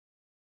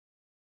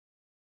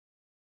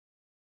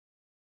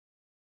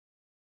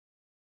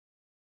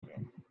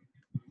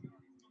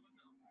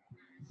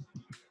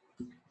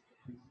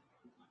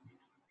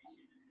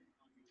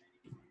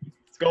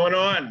going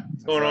on?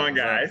 What's going on, What's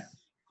up? guys?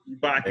 You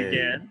back Hey.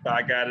 again.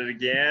 Back at it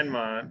again,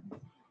 man.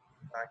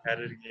 Back at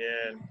it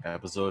again.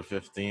 Episode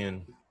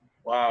 15.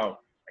 Wow.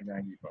 I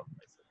gotta keep up with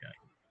myself, guys.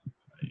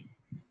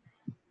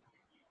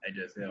 I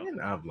just helped. Ain't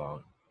not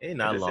long.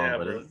 Ain't I not just long, said,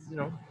 but bro. it's, you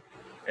know,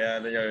 Yeah,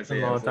 then you're gonna say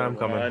a long episode time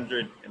coming.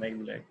 100, and I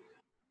can be like,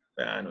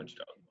 yeah, I know what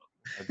you're talking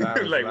The about.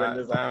 time is Like, fly, when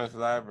this- time is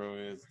fly, bro.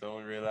 You just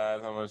don't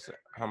realize how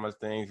much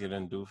things you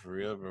done do for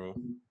real, bro.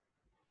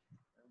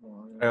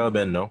 I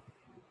been no.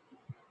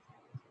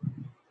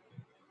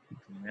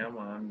 Yeah,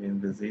 man, I'm being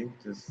busy.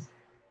 Just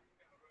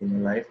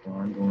doing life,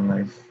 man. Doing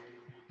life.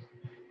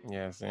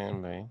 Yeah,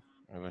 same, man.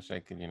 I wish I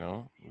could,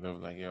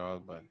 live like y'all,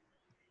 but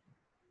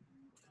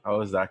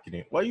How is that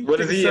kidding? Why you What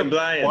take is a he sip?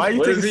 implying? Why you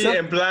What take is a he sip?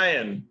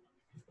 implying?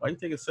 Why you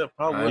take a sip?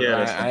 How I would Yeah,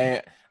 imply,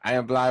 listen. I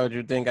imply what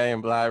you think I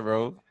imply,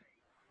 bro.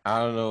 I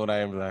don't know what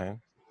I imply.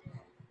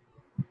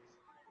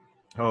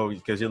 Oh,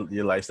 because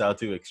your lifestyle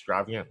too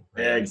extravagant.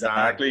 I Yeah, understand.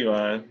 exactly,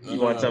 man. You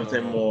want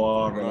something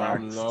more No,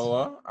 relaxed.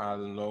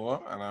 I'm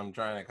lower, and I'm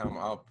trying to come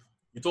up.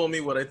 You told me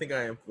what I think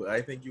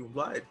I think you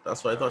implied.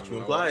 That's what I thought you No.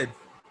 implied.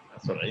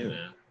 That's what I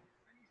mean.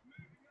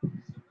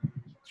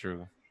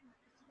 True.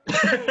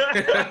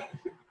 That's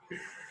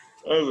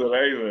what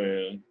I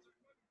mean.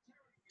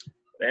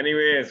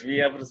 Anyways, we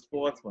have the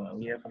sports, man.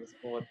 We have the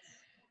sports.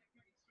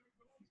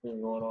 What's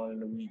been going on in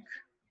the week?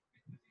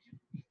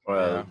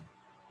 Well,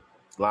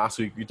 last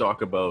week we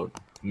talked about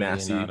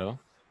Messi. Leonardo.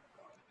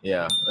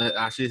 Yeah,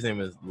 actually his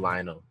name is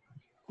Lionel.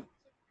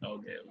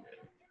 Okay.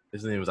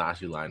 His name was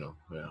actually Lionel.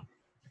 Yeah,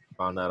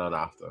 found that out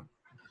after.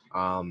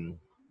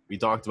 We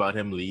talked about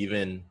him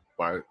leaving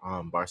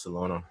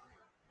Barcelona,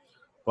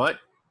 but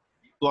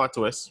plot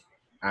twist,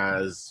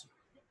 as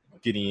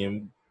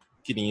Gideon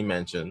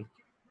mentioned,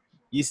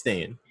 he's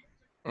staying.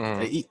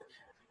 Mhm.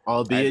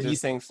 Albeit I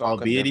just think soccer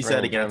albeit he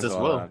said different in against terms his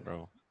of will. all that,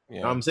 bro.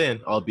 Yeah. I'm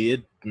saying,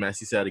 albeit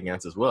Messi said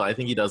against his will. I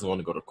think he doesn't want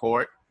to go to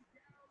court,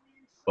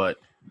 but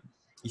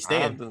he's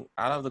staying.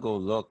 I'd have to go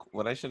look.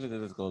 What I should have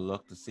did is go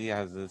look to see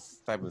has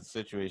this type of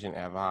situation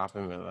ever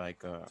happened with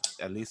like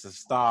at least a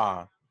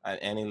star at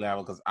any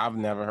level, because I've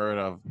never heard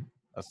of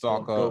a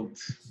soccer Goat.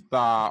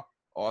 star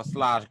or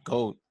 /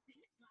 GOAT.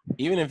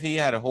 Even if he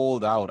had a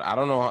holdout, I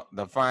don't know.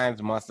 The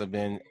fines must have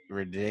been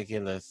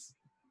ridiculous.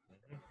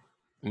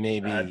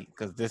 Maybe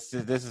because this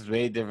is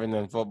way different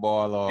than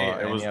football or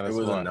It any other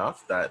was sport.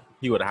 enough that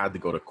he would have had to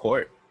go to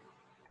court.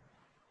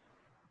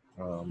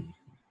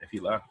 If he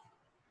left.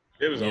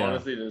 It was Yeah.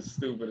 honestly the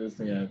stupidest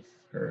thing I've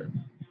heard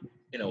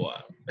in a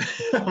while.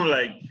 I'm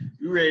like,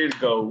 you ready to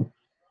go?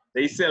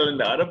 They selling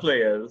the other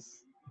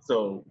players,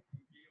 so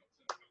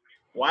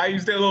why are you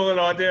still holding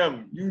on to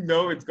them? You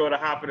know it's going to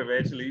happen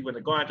eventually when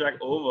the contract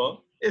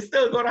over. It's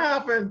still going to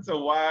happen.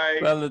 So why?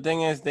 Well, the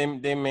thing is, they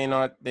may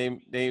not.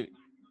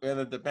 Well,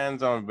 it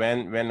depends on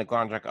when the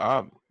contract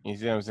up. You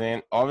see what I'm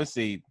saying?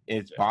 Obviously,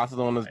 it's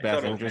Barcelona's I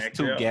best thought it was interest next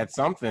to year. get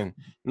something.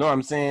 No,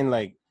 I'm saying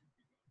like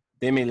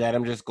they may let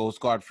him just go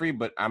scot free,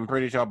 but I'm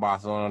pretty sure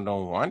Barcelona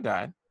don't want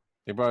that.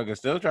 They probably could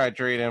still try to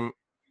trade him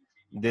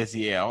this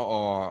year,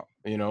 or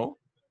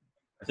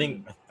I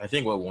think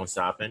what wants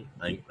to happen,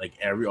 like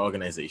every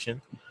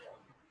organization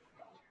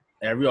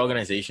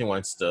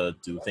wants to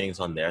do things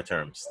on their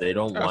terms. They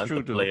don't That's want true,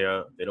 the too.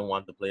 player. They don't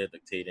want the player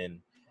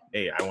dictating,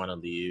 "Hey, I want to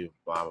leave."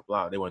 Blah blah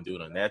blah. They want to do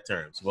it on their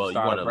terms. Well,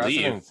 Start a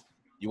precedent.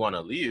 You want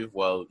to leave.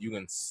 Well, you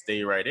can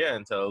stay right there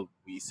until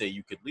we say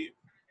you could leave.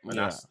 And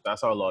Yeah.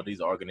 that's how a lot of these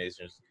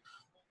organizations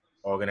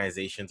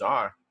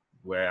are.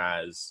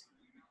 Whereas,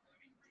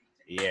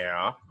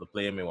 yeah, the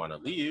player may want to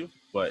leave,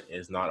 but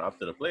it's not up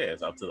to the player.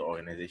 It's up to the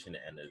organization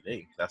at the end of the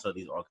day. That's how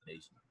these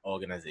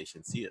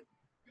organizations see it.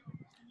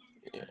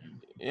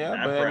 Yeah,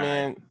 Not but pride.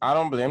 I mean, I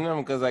don't blame them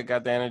because, like,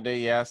 at the end of the day,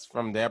 yes,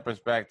 from their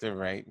perspective,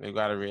 right, they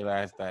got to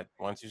realize that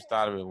once you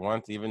started with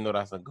once, even though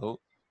that's a GOAT,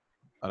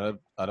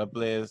 other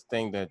players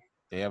think that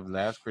they have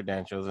less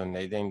credentials and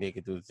they think they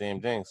could do the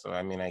same thing. So,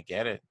 I mean, I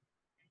get it.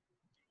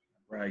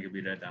 Probably could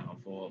be that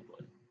downfall,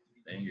 but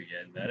then you're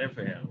getting better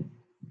for him.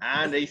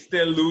 And they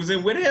still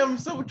losing with him.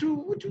 So what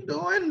you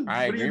doing?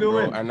 I what agree, are you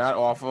doing? bro. And that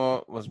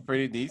offer was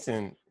pretty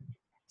decent.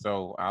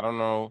 So I don't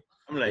know.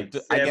 I'm like,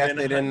 I guess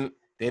they 700.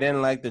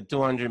 didn't like the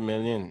 200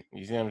 million.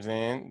 You see what I'm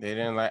saying? They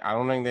didn't like. I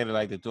don't think they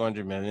like the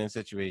 200 million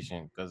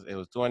situation because it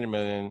was 200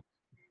 million.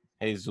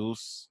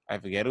 Jesus, I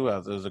forget who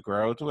else. It was a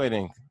girl too, I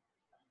think.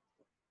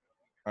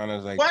 And it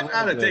was like What?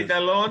 I'm gonna take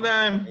that long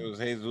time. It was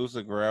Jesus,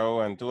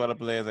 Aguero, and two other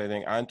players, I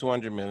think, and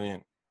 200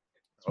 million.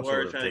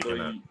 Suarez trying to go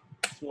to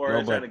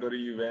Suarez trying to go to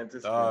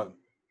Juventus. Dog,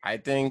 I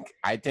think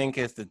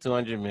it's the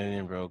 200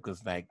 million, bro.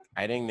 Because like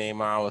I think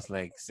Neymar was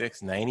like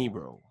 690,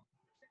 bro.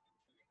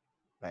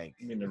 Like,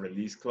 You mean the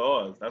release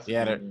clause? That's what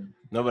yeah. you mean.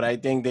 No, but I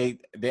think they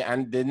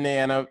and didn't they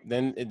end up?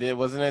 Then it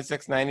wasn't it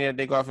 690 that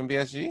they got from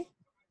PSG?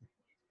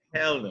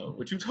 Hell no.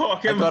 What you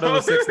talking I about? thought it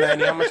was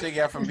 690. How much they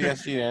got from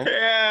PSG then?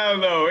 Hell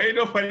no. Ain't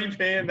nobody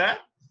paying that.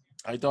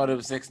 I thought it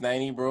was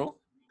 690, bro.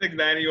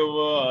 690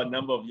 over a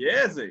number of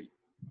years.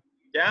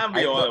 Can't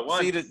be all at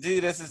once. See,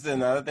 this is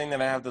another thing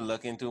that I have to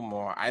look into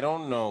more. I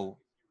don't know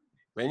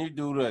when you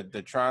do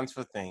the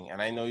transfer thing,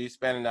 and I know you're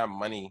spending that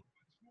money.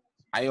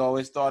 I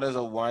always thought as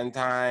a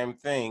one-time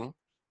thing,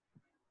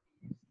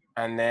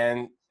 and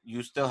then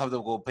you still have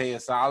to go pay a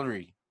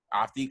salary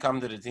after you come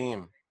to the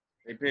team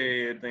They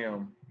paid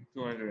them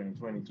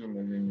 222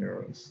 million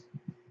euros.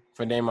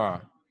 for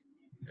Neymar.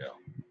 Yeah.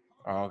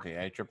 Oh,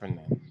 okay, I tripping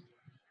then.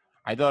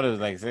 I thought it was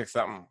like 6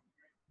 something.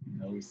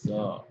 No,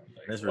 sir.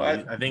 His What?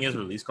 release, I think his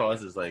release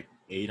cost is like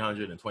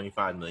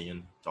 $825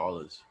 million,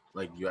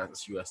 like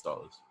US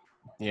dollars.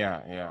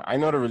 Yeah. I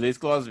know the release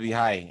clause would be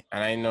high,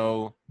 and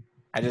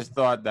I just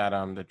thought that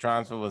the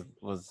transfer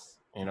was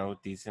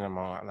decent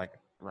amount, like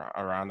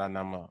around that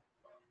number.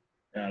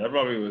 Yeah, that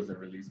probably was the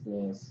release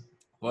clause.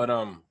 But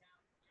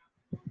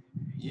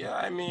yeah,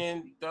 I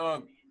mean,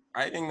 dog,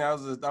 I think that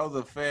was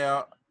a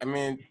fair. I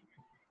mean,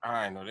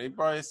 I know they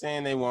probably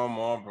saying they want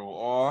more, bro,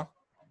 or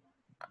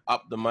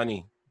up the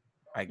money.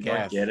 I You're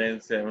not guess. getting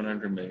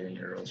 700 million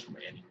euros from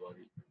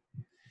anybody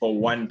for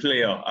one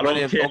player. I But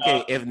don't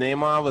care. if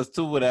Neymar was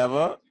 2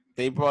 whatever,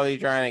 they probably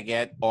trying to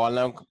get all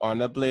them on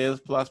the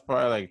players plus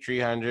probably like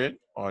 300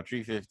 or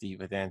 350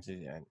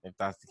 potentially, and if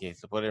that's the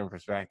case. To put it in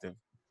perspective.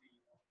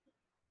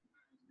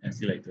 I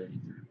see like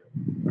 33.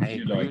 I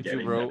agree with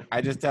you, bro.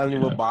 I just telling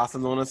you what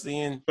Barcelona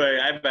seeing. But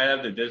I might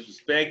have to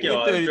disrespect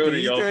y'all.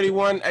 He's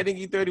 31. I think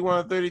he's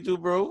 31 or 32,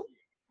 bro.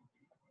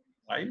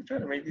 Why are you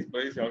trying to make these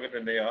boys younger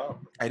than they are?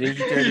 I think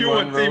he's 31, you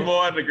would bro. see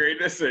more of the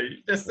greatness.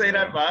 Just say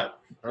that, man.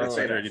 Just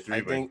say that. 33,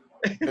 I think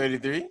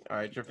 33. All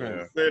right, tripping.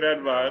 Yeah. Say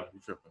that, man.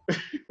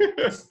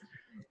 Yeah,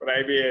 But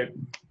I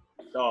mean,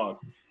 dog.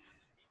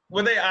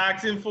 What they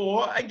asking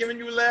for? I giving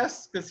you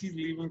less because he's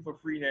leaving for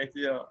free next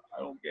year. I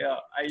don't care.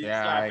 I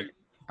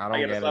don't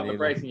gotta get slap it the either.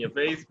 price in your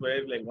face, but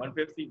it's like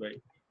 150,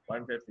 wait.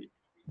 150.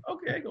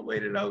 Okay, I can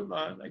wait it out,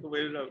 man. I can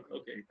wait it out.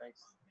 Okay,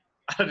 thanks.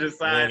 I'll just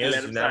sign thing is,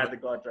 let him sign the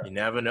contract. You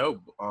never know.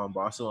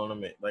 Barcelona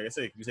may, like I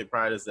said, if you say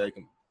prior to that,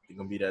 it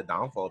can be that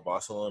downfall.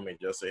 Barcelona may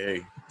just say,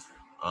 hey,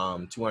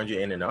 200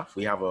 ain't enough.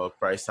 We have a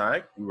price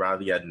tag. We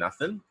rather get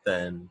nothing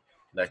than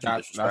let you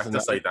disrespect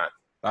us like that.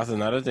 That's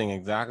another thing,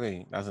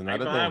 exactly. That's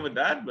another thing. I'm fine with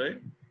that, but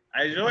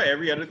I enjoy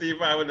every other team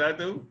fine with that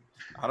too.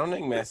 I don't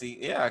think Messi,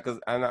 because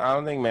I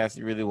don't think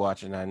Messi really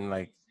watching that. And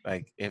like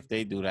if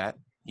they do that,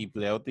 he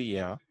play out the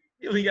year.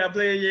 He got to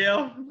play a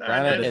year.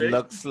 Granted, it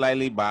looks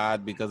slightly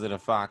bad because of the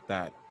fact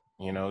that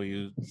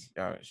you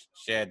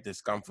shared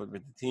discomfort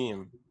with the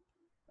team,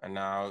 and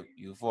now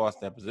you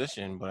forced that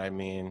position. But I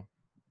mean,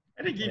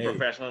 I think he's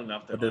professional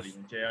enough to not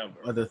even care,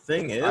 bro. But the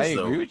thing is, I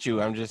agree with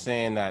you. I'm just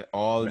saying that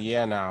all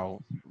year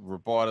now,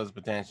 reporters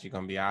potentially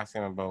gonna be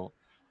asking about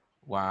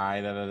why,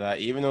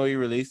 even though he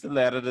released a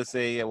letter to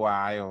say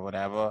why or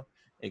whatever,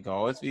 it can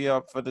always be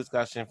up for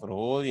discussion for the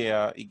whole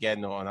year. He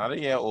getting another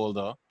year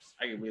older.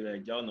 I can be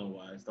like, y'all know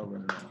why. Stop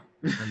running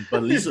around. But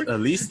at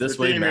least this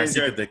way, Messi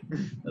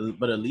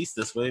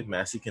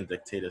can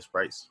dictate his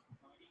price.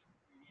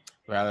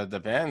 Well, it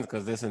depends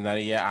because this is another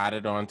year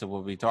added on to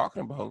what we're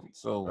talking about.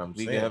 So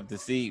we have to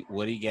see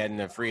what he get in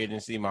the free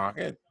agency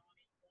market.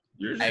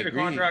 Usually the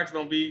contracts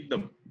don't be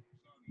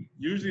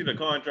Usually the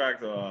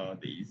contracts are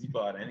the easy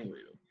part anyway,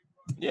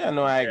 though. Yeah,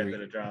 no, I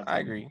agree. I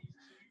agree.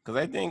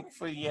 Because I think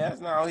for years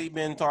now, he's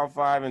been top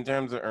 5 in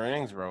terms of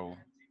earnings, bro.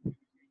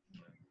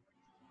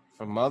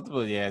 For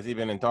multiple years, he's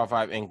been in top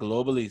 5 in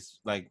globally,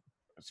 like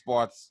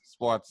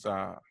sports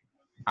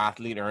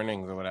athlete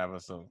earnings or whatever.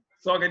 So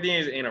soccer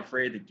teams ain't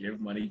afraid to give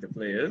money to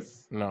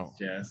players. No,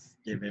 just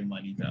giving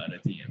money to other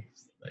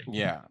teams. Like,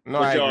 yeah, no,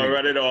 what y'all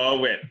running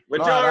on with?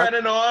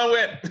 Running on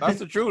with? That's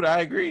the truth. I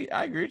agree.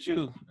 I agree with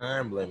you. I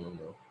don't blame him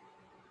though.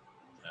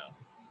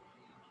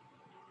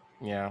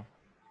 Yeah.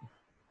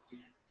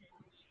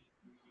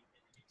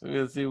 So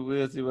we'll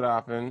see what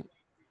happens.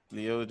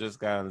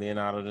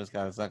 Leonardo just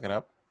gotta suck it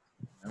up.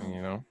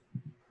 And,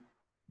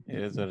 it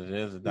is what it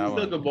is. He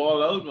took the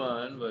ball out,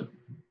 man. But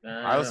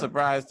I was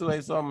surprised too. I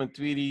saw him in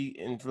Tweety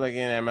in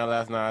flicking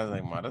MLS now. I was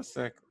like, mother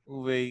sick.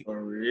 Uwe.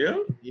 For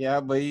real? Yeah,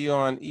 but he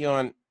on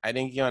I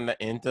think he on the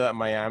Inter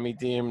Miami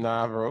team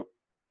now, bro.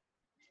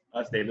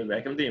 I stayed with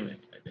Beckham team,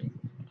 I think.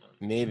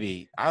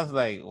 Maybe. I was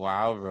like,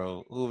 wow,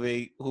 bro.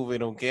 Uwe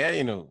don't care,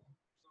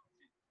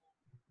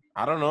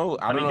 I don't know.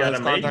 I don't know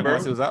his contract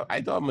once he was up.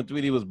 I thought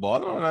Matuidi was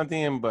balling on that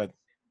team, but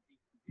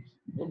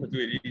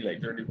Matuidi, he's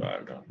like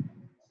 35 now.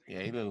 Yeah,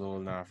 he's a little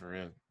old now for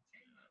real.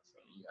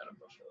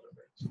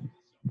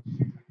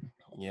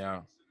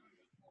 Yeah.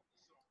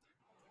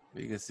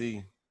 We can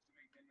see.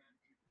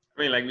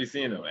 I mean, like we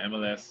seen though,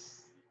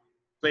 MLS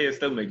players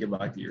still make it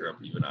back to Europe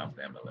even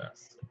after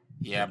MLS.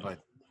 Yeah, but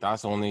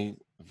that's only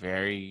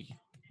very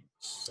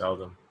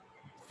seldom.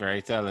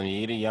 Very seldom.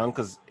 You either young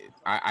because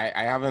I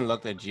haven't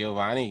looked at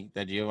Giovanni,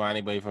 the Giovanni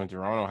boy from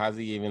Toronto. Has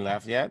he even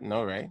left yet?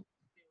 No, right?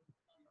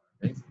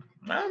 I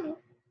don't know.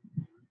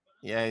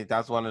 Yeah,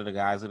 that's one of the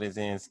guys who they're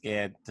saying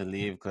scared to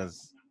leave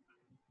because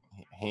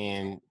he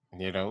ain't,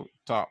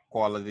 top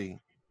quality.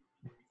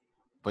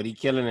 But he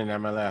killing in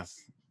MLS.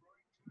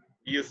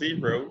 You see,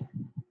 bro.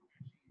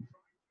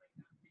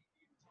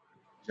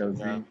 Chelsea.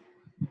 Yeah.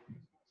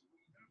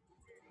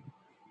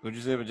 What'd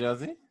you say about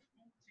Chelsea?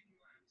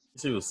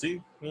 See, we'll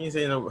see. You ain't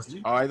saying no.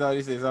 Oh, I thought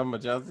you said something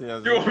about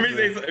Chelsea. You want me to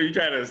say something? You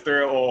trying to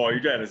stir up? Oh, you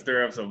trying to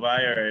stir up some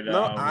fire right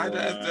No, now?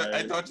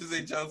 I thought you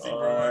said Chelsea, bro.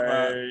 My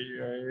bad.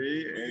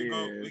 We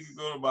Anyways. can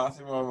go to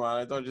basketball, man.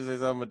 I thought you said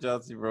something about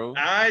Chelsea, bro.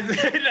 I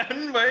said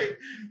nothing, mate.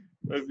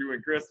 Let's see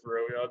what Chris, bro.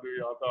 Y'all do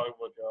y'all talking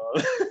about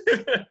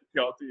y'all.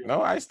 Y'all too.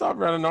 No, I stopped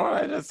running on.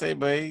 I just say,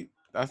 babe,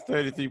 that's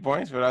 33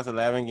 points, but that's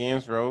 11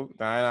 games, bro.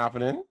 9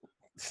 happening.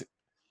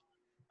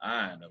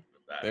 I know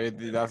that.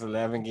 33, that's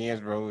 11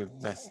 games, bro.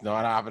 That's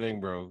not happening,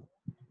 bro.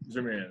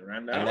 Jermaine,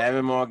 right now,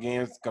 11 more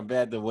games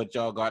compared to what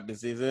y'all got this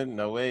season?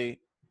 No way.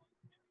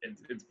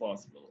 it's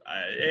possible.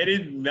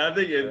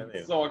 Nothing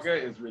in soccer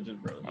is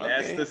rigid, bro. Okay.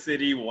 Leicester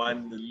City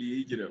won the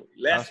league, you know.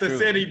 That's Leicester true.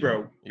 City,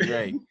 bro. You're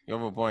right. You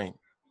have a point.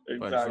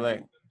 But Exactly.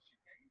 like,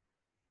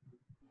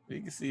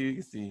 we can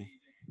see.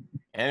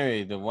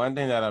 Anyway, the one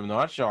thing that I'm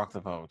not shocked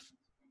about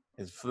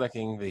is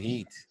flicking the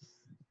Heat,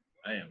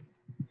 I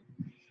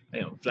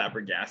am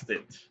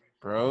flabbergasted.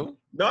 bro.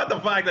 Not the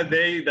fact that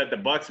the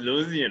Bucks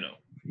losing, you know.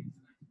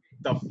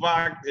 The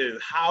fact is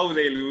how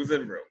they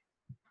losing, bro.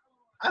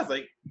 I was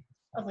like,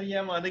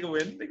 yeah, man, they can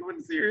win. They can win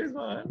the series,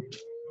 man.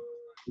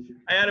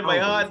 I had in my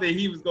heart that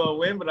he was gonna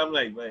win, but I'm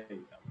like, wait,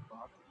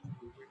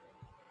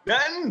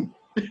 nothing.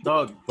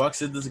 Dog, Bucks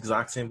did this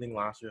exact same thing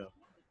last year.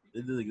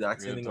 They did the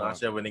exact same thing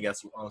last year when they got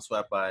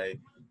swept by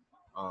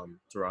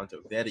Toronto.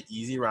 They had an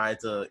easy ride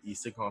to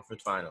Eastern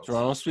Conference Finals.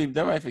 Toronto sweep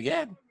them, I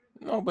forget.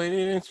 No, but they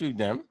didn't sweep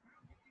them.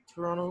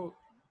 Toronto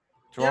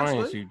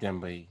Didn't sweep them,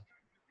 but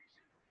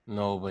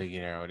nobody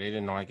get out. They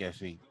did not get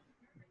sweep.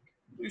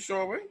 You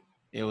sure, wait?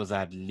 It was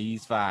at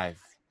least 5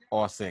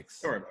 or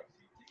 6. Sorry about it.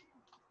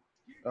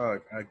 Oh,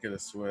 I could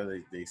have swear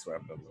they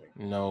swept them. Like.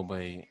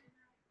 Nobody.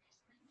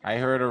 I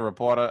heard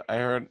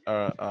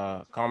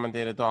a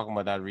commentator talking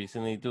about that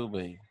recently too,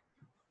 but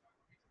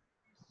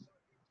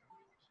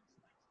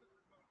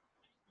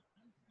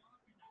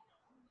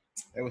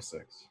It was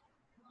 6.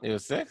 it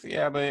was 6.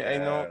 Yeah, but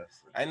Yeah,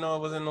 I know it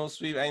wasn't no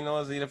sweep. I know it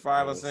was either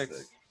 5 or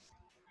 6.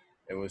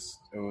 It was.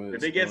 Did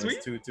they get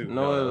sweep? 2-2.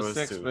 No, it was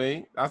 6, 2.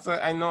 babe. I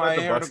know. But I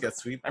the heard. Bucks get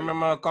sweep. I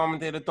remember a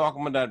commentator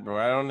talking about that, bro.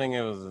 I don't think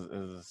it was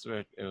a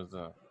sweep. It was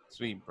a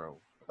sweep, bro.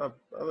 I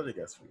thought they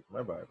got sweep.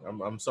 My bad.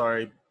 I'm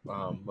sorry,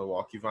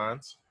 Milwaukee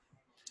fans.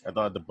 I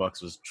thought the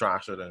Bucks was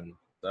trasher than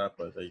that,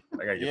 but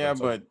I got yeah,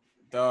 but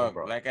dog,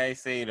 no like I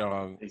say,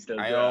 dog,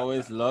 I got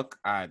always look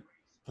at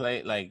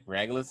play like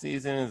regular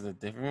season is a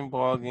different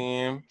ball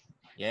game.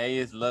 Yeah,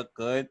 you look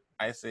good.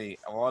 I say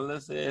all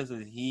this is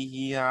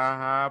he ha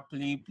ha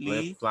plea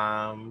flip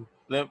flam,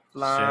 blah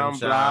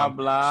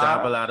blah.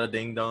 shabalada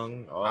ding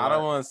dong. I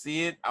don't want to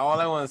see it. All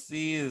I want to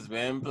see is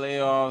when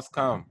playoffs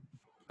come.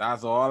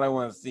 That's all I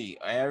want to see.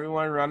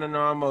 Everyone running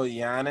on about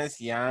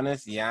Giannis.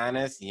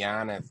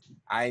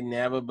 I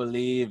never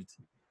believed.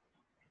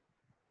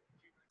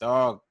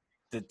 Dog,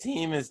 the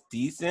team is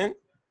decent,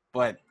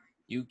 but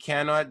you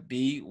cannot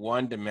be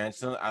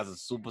one-dimensional as a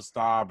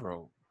superstar,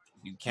 bro.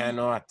 You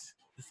cannot.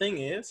 The thing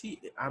is,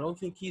 I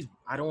wouldn't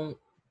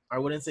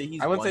say he's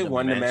I wouldn't say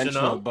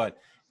one-dimensional, but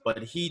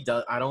he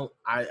does. I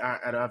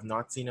have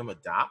not seen him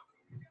adapt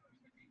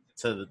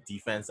to the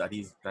defense that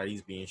he's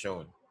being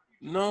shown.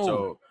 No.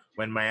 So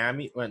when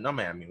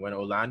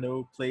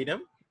Orlando played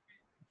him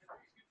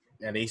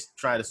and they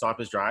tried to stop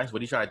his drives, what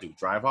did he try to do?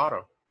 Drive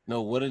harder.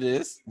 No, what it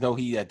is? No,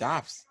 he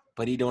adopts,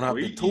 but he don't have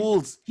the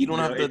tools. He don't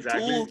have the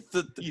tools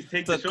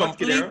to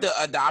complete the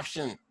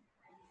adoption.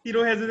 He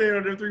don't hesitate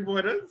on them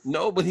 3-pointers.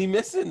 No, but he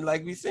missing,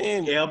 like we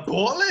saying. Yeah,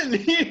 balling.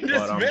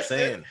 I'm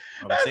saying.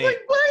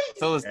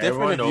 So it's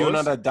different if you're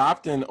not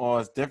adopting,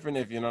 or it's different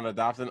if you're not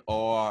adopting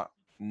or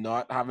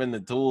not having the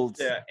tools.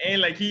 Yeah,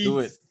 and like he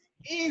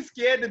ain't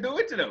scared to do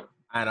it to them.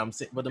 And I'm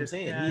saying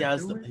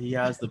he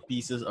has the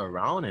pieces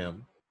around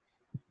him.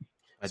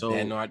 But so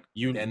they're not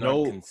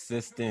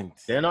consistent.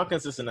 They're not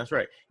consistent. That's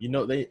right.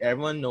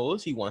 Everyone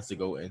knows he wants to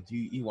go and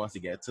he wants to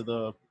get to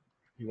the rim.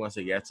 He wants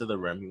to get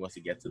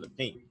to the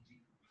paint.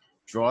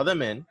 Draw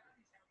them in,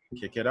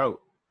 kick it out.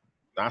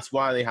 That's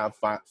why they have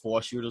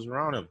 4 shooters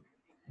around him.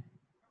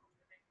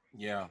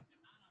 Yeah.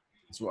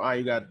 That's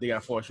why they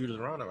got 4 shooters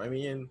around him. I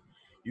mean,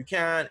 you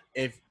can't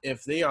if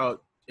they are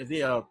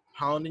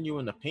pounding you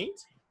in the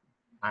paint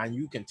and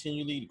you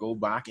continually go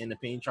back in the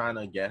paint trying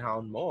to get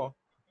hound more.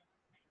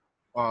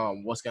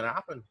 What's gonna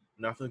happen?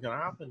 Nothing's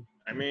gonna happen.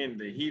 I mean,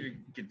 the Heat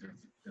get to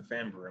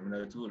defend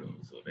perimeter too, though,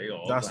 so they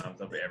all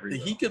climbs up every.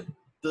 He could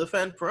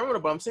defend perimeter,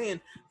 but I'm saying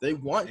they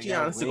want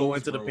Giannis to go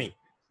into the paint.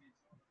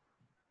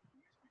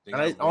 And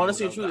I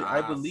honestly, truly,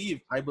 I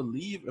believe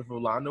if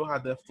Orlando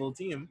had their full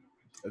team,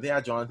 if they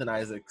had Jonathan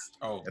Isaacs,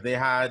 if they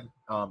had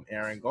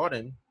Aaron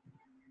Gordon,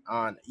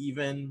 and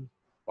even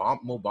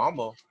Mo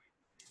Bamba,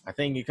 I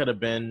think it would have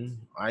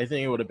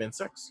been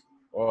 6,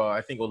 or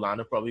I think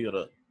Orlando probably would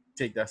have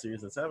take that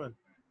series in 7.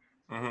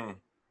 Mm-hmm.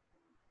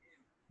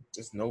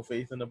 Just no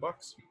faith in the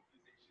Bucks.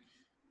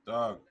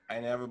 Dog,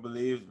 I never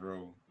believed,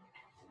 bro.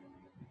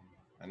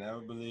 I never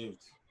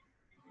believed.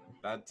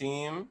 That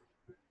team,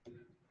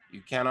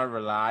 you cannot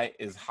rely.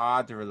 It's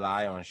hard to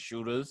rely on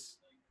shooters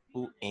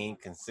who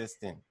ain't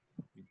consistent.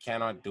 You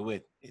cannot do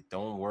it. It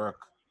don't work.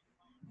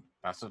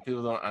 That's what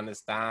people don't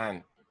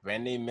understand.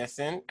 When they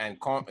missing and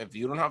if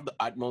you don't have the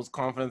utmost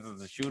confidence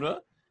as a shooter,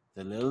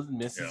 the little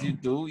misses you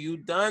do, you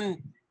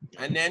done.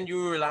 And then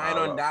you relying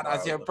on that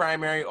as your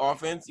primary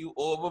offense. You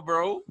over,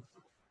 bro.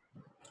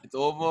 It's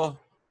over.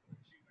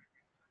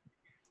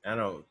 I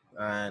know,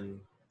 and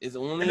It's The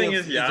only thing a,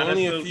 is, it's Giannis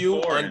only a still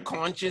few scoring.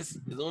 unconscious.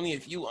 There's only a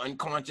few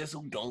unconscious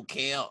who don't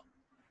care.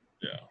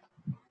 Yeah.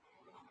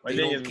 My They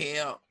thing don't is,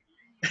 care.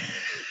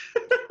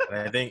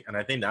 and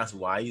I think that's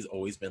why he's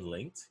always been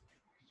linked,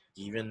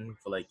 even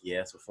for like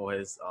years before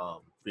his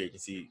free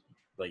agency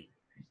like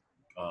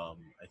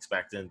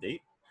expectant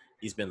date.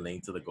 He's been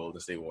linked to the Golden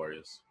State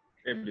Warriors.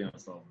 they'd be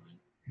unstoppable.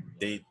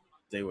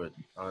 They were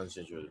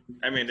honestly truly.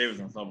 I mean, they was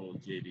unstoppable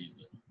with KD.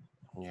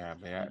 But Yeah,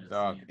 but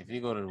dog, if you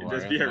go to the it'd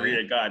Warriors, just be a man,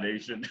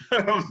 reincarnation.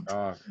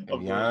 dog, if of those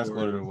Giannis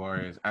go to the Warriors.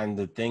 Warriors, and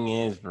the thing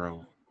is,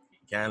 bro,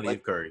 Can't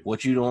leave Curry.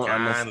 what you don't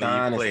Can't leave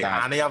understand is Clay.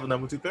 that And they have a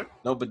number 2 pick.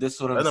 no, but this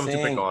is what That I'm number 2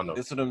 pick saying. gone though.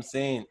 This is what I'm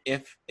saying.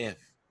 If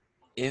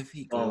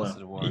he goes to the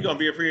He Warriors, gonna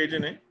be a free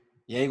agent, eh?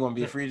 yeah, he's gonna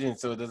be a free agent,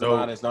 so it doesn't No,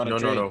 matter. It's not a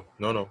trade.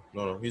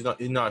 No. He's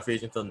not a free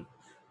agent until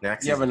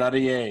next You have season. another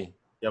year. You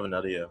have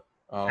another year.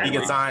 Oh, He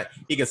Wow.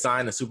 can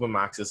sign the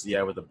Supermax this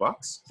year with the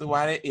Bucks. So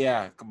why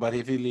did but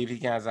if he leave, he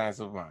can't sign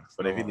Supermax.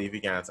 But if he leave, he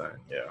can't sign.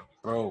 Yeah.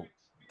 Bro,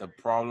 the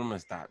problem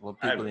is that what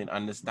people I- ain't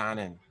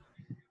understanding.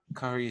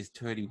 Curry is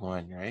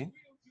 31, right?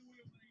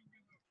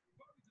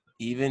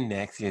 Even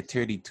next year,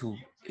 32.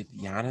 If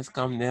Giannis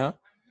come there,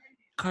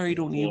 Curry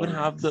don't even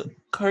have the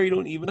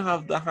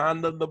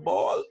hand on the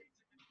ball.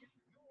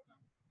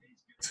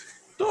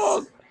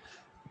 Dog.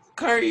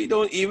 Curry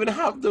don't even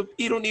have the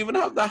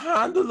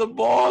hand on the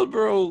ball,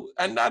 bro.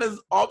 And that is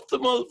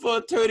optimal for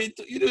a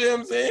 32. You know what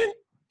I'm saying?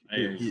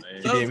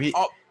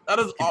 That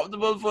is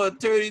optimal for a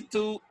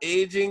 32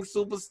 aging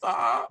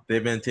superstar.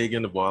 They've been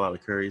taking the ball out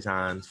of Curry's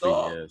hands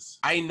for years.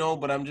 I know,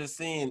 but I'm just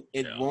saying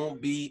it won't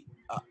be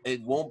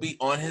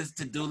on his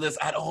to-do list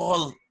at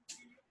all.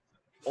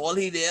 All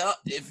he there,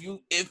 if you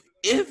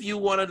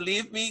want to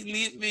leave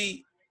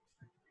me.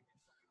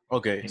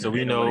 Okay, so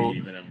we know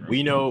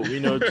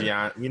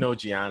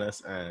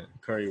Giannis and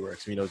Curry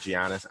works. We know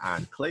Giannis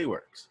and Clay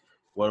works.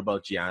 What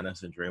about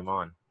Giannis and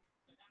Draymond?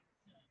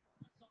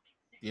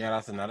 Yeah,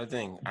 that's another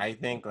thing. I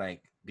think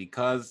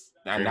because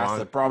that's Draymond-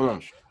 the problem.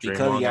 Because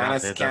Draymond gonna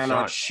have to Giannis hit that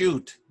cannot shot.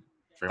 shoot.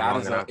 Draymond That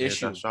is gonna an have to hit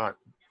issue. that shot.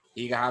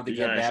 He gonna have to You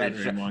get gotta better.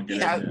 say Draymond He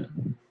get has, it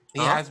there.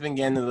 he has been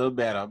getting a little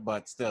better,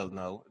 but still,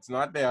 no, it's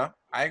not there.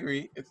 I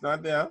agree, it's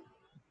not there.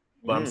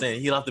 But I'm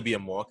saying he'll have to be a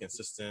more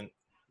consistent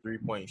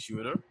 3-point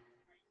shooter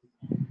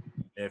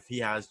if he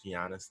has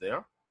Giannis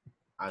there,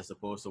 as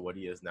opposed to what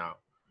he is now.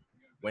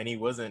 When he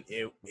wasn't,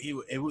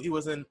 he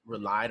wasn't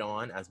relied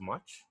on as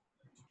much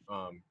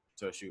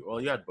to shoot.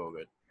 Well, you had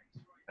Bogut,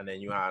 and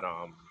then you had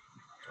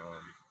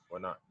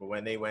whatnot. But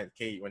when they when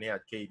they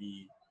had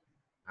KD,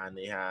 and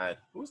they had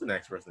who was the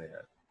next person they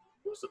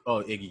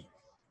had? Iggy.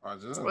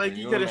 Like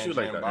you gotta shoot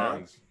like that.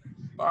 Bonds.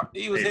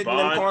 He was Hey, hitting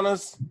them Bonds.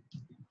 corners.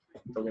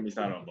 Don't get me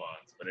started on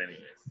Bonds. But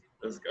anyways,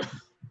 let's go.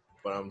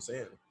 But I'm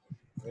saying,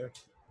 yeah.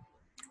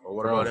 Or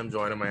what Bro. about him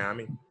joining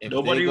Miami? If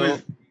Nobody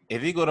was.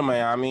 he go to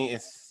Miami,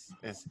 it's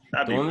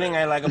That'd the be only thing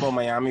weird. I like about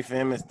Miami for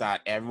him is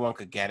that everyone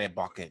could get a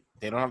bucket.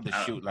 They don't have to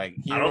shoot like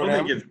I Hero don't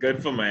them. think it's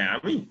good for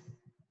Miami.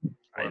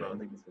 I Why don't not?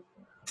 think it's good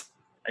for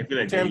Miami. I feel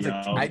like In terms of,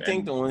 they're I young think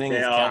and the only thing is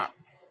they're cap.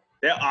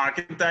 their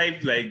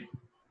archetype, like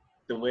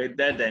the way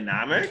they're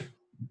dynamic.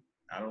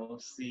 I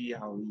don't see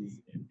how he's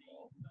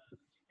involved.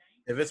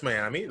 If it's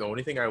Miami, the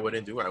only thing I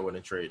wouldn't do, I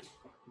wouldn't trade.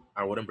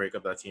 I wouldn't break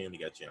up that team to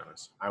get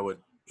Giannis. I would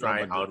try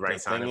No, and but the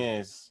outright sign thing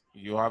him. is,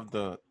 you have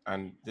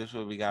and this is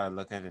what we gotta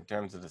look at in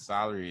terms of the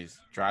salaries.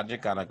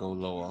 Dragic gotta go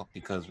lower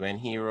because when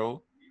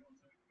Hero,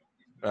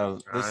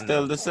 well, I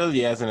there's still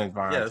years in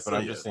advance, Yeah, but it's still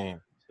I'm years. just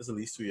saying, It's at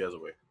least 2 years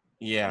away.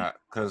 yeah,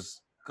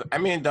 because I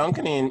mean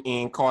Duncan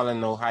ain't calling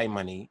no high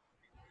money.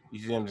 You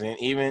see what I'm saying?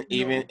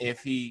 Even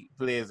if he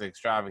plays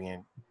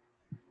extravagant,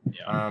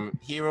 Yeah.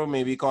 Hero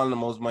may be calling the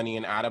most money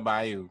in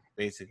Adebayo,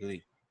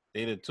 basically.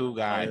 They the two He's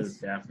guys.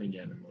 definitely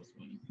getting the most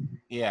money.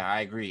 Yeah,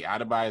 I agree.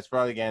 Adebayo is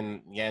probably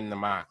getting the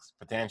max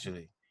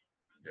potentially.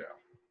 Yeah.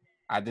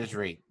 At this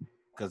rate,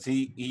 because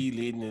he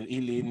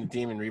leading the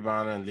team in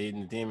rebounding and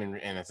leading the team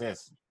in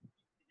assists.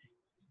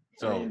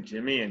 So So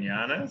Jimmy and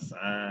Giannis,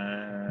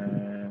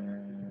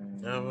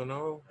 I don't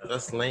know.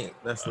 That's late.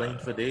 That's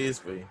late for days,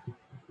 babe.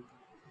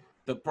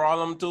 the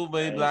problem too,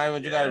 baby, blind.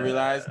 What you gotta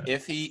realize,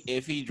 if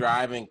he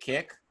drive and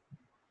kick,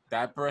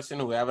 that person,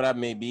 whoever that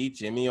may be,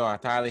 Jimmy or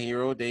Tyler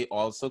Hero, they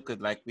also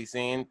could, like we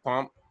saying,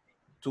 pump,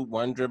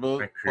 one dribble,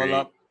 And pull create.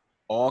 up,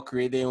 or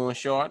create their own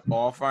shot,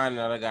 or find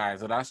another guy.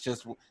 So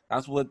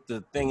that's what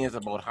the thing is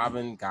about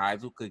having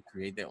guys who could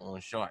create their own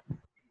shot.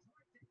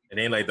 It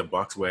ain't like the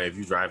Bucks where if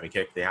you drive and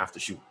kick, they have to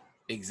shoot.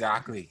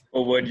 Exactly.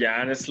 Or would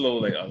Giannis slow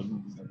like other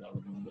moves like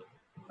other moves?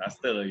 That's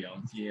still a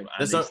young team. And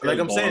That's they not, still like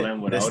I'm saying,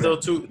 balling there's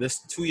without still him. there's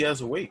 2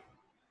 years away.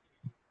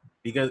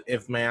 Because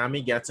if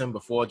Miami gets him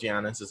before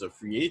Giannis is a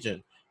free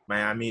agent,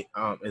 Miami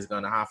is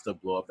gonna have to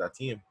blow up that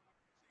team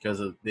because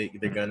they're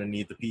gonna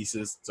need the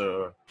pieces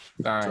to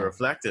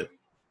reflect it.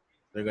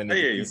 They're gonna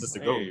need the pieces to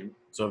go.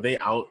 So if they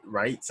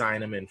outright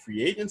sign him in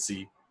free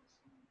agency,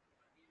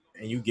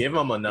 and you give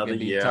him another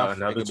year,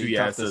 another 2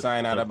 years to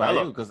sign Adebayo,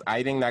 develop, because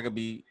I think that could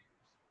be.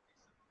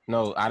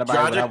 No, Adebayo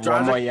would Dragic- have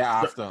one more Dragic- year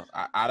after.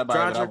 Adebayo would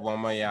Dragic- have one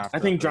more year after. I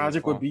think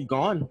 34. Dragic would be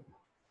gone.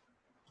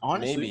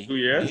 Honestly, Maybe 2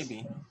 years?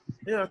 Maybe.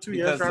 yeah, 2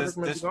 years. Because Dragic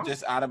might be gone.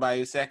 this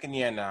Adebayo's second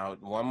year now,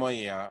 one more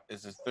year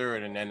is his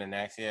third, and then the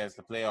next year is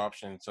the play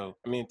option. So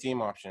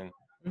team option.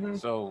 Mhm.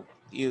 So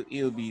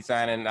he'll be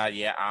signing that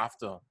year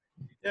after.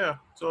 Yeah,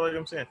 so like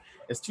I'm saying,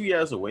 it's 2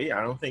 years away.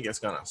 I don't think it's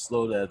gonna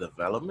slow their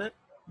development,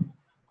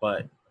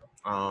 but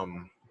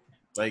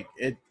like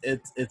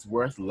it's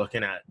worth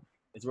looking at.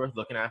 It's worth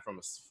looking at from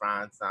a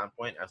fan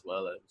standpoint as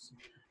well as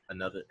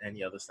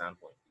any other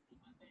standpoint.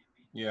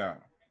 Yeah.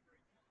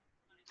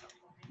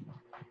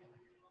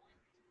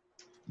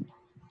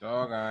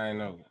 Dog, I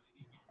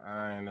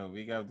know.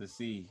 We got to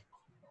see.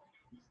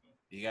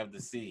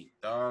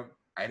 Dog,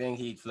 I think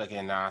he'd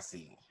flicking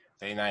nasty.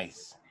 They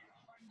nice.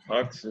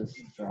 Bucks is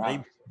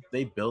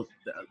They built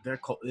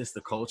it's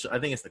the culture. I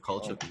think it's the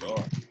culture.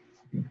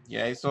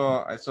 Yeah, I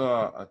saw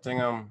a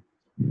thing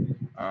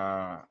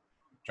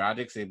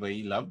Dragic say, but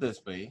he loved this,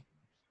 but Yeah,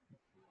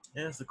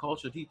 it's the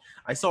culture.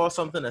 I saw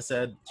something that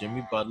said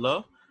Jimmy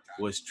Butler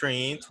was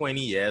trained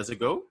 20 years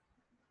ago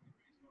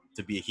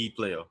to be a Heat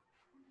player.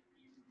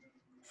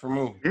 From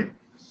who?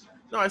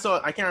 No,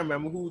 I can't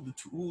remember who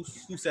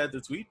said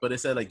the tweet, but it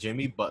said like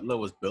Jimmy Butler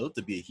was built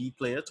to be a Heat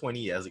player 20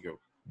 years ago.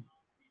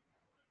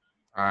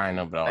 I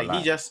know, but Like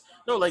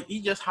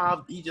he just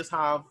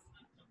have.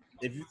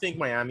 If you think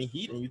Miami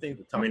Heat and you think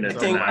the toughness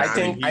of Miami Heat I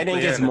think player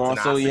it's and the more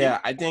so. tenacity, Yeah,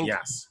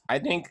 yes. I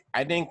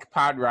think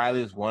Pat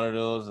Riley is one of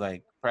those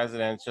like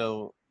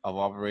presidential of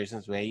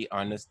operations where he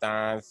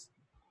understands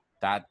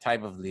that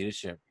type of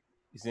leadership.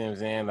 You see what I'm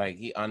saying? Like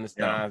he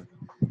understands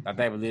that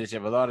type of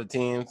leadership. A lot of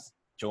teams,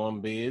 Joe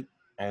Embiid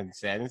and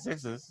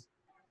 76ers,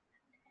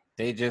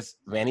 they just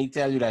when he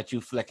tell you that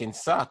you flicking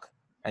suck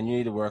and you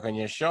need to work on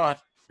your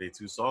shot, They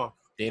too soft.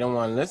 they don't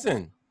want to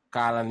listen.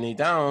 Carl Anthony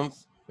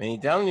Towns, when he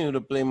telling you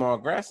to play more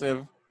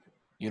aggressive,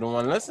 you don't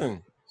want to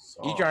listen.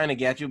 He trying to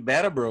get you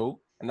better, bro.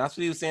 And that's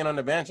what he was saying on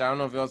the bench. I don't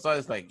know if y'all saw it.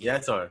 It's like, Yeah,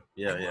 sorry.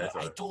 Yeah, I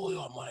sorry. told you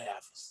I'm one of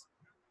efforts.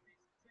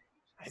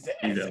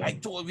 I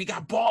told you we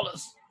got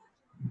ballers.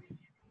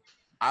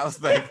 I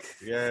was like,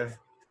 Yeah.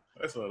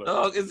 That's what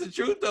dog, it's the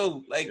truth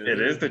though. Like It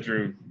is the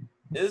truth.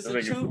 it's the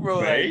Like, truth,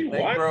 bro. Hey, Like,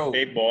 what? bro,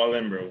 They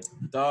balling, bro.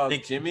 dog.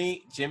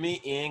 Jimmy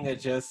Ing are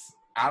just.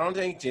 I don't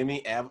think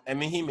Jimmy ever. I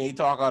mean, he may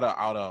talk out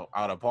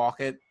of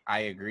pocket. I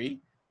agree,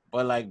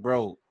 but like,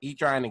 bro, he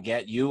trying to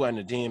get you and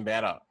the team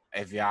better.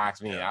 If you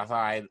ask me, that's how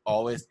I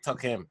always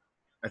took him.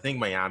 I think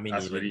Miami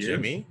That's what needed he is.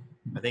 Jimmy.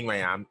 I think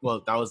Miami.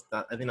 Well, I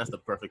think that's the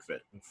perfect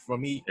fit for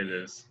me. It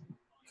is.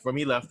 For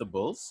me, left the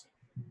Bulls.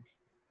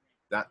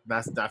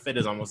 That fit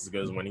is almost as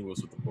good as when he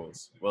was with the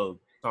Bulls. Well,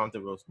 Tom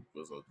Thibodeau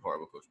was a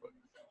horrible coach, but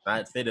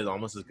that fit is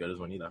almost as good as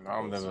when he left the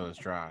Tom Bulls. Thibodeau was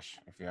trash.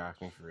 If you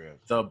ask me for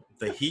real.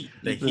 The Heat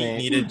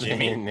needed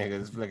Jimmy.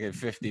 Niggas flicking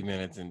 50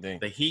 minutes and thing.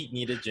 The Heat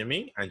needed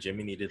Jimmy, and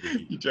Jimmy needed the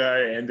Heat. You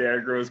try to end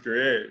Derrick Rose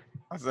career.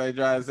 That's what I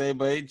try to say,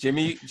 but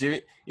Jimmy,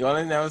 you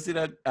only never see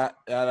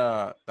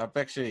that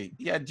picture.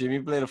 Yeah, Jimmy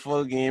played a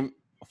full game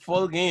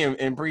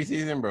in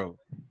preseason, bro.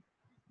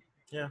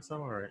 Yeah, so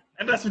all right.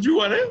 And that's what you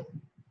wanted?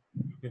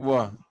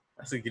 What?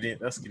 That's a good game.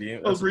 That's a good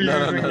game. Oh, That's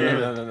preseason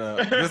game. No.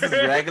 This is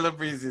regular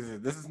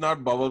preseason. This is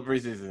not bubble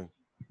preseason.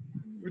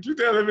 What you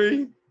telling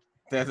me?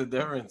 There's a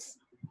difference.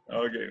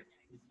 Okay.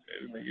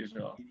 Making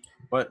sure.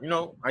 But,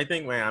 I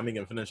think Miami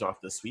can finish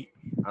off the sweep.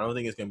 I don't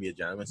think it's going to be a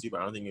gentleman sweep.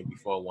 I don't think it'll be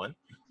 4-1.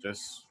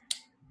 Just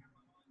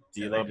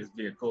deal up. Just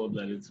be a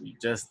cold-blooded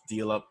sweep. Just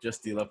deal up with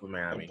The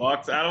Miami.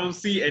 Bucks. I don't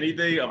see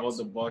anything about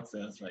the Bucks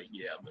that's like,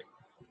 yeah, like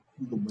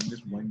we can win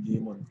this one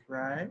game on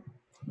Friday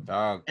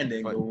Dog. and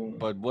then go.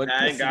 But what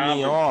I ain't pissing got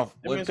me it. off?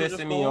 That What means we're just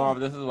pissing me going. off?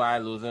 This is why I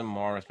losing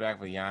more respect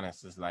for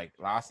Giannis. Is like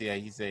last year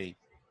he said,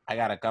 I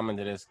gotta come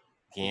into this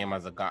game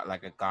as a god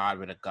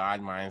with a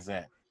god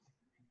mindset.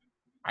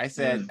 I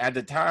said at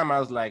the time I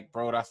was like,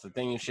 bro, that's the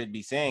thing you should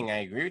be saying. I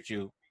agree with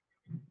you.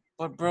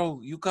 But bro,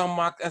 you come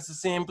back as the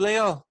same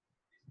player.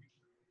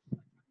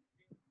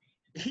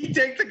 He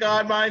take the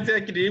God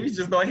mindset, Kadeem. He's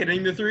just not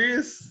hitting the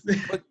threes.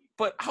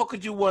 But how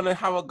could you want to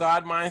have a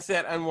god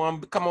mindset and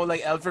want to come out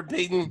like Alfred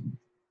Payton?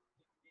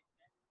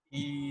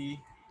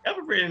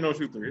 Ever Brandon no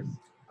shoot threes.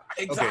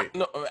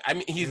 Exactly. Okay. No, I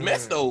mean he's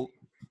missed though.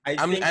 I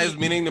was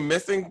meaning the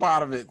missing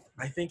part of it.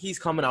 I think he's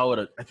coming out.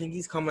 I think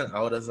he's coming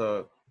out as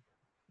a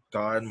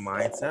guard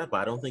mindset,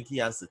 but I don't think he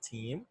has the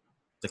team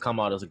to come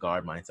out as a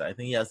guard mindset. I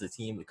think he has the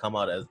team to come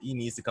out as he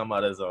needs to come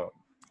out as a.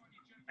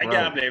 I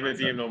can't blame the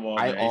team no more.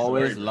 I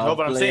always love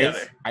players.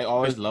 saying. I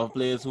always love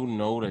players who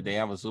know that they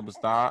have a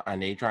superstar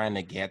and they trying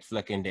to get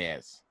flicking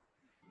theirs.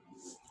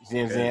 You see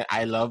what I'm saying?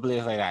 I love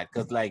players like that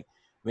because like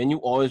when you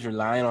always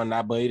relying on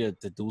that boy to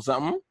do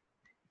something,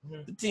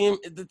 the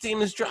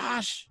team is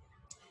trash.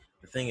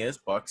 The thing is,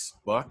 Bucks.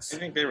 I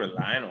think they're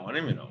relying on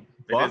him,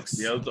 They Bucks.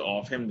 just built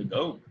off him to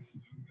go.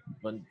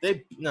 But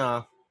they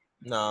no.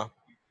 The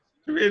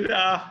big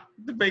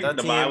That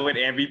the buy team- with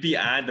MVP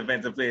and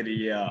defensive player of the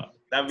year.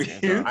 That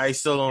means I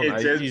still don't.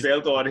 it just He's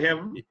built on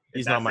him.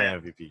 not my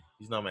That's it. MVP.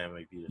 He's not my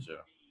MVP this year.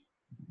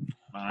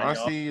 Man,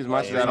 Honestly, as y'all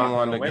much as I don't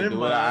want to winning, do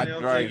it, man. I'd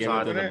Y'all rather team's give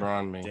it to winning.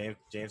 LeBron, man.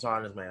 James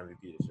Harden is my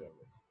MVP this year.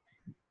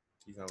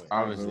 He's not my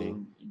Obviously.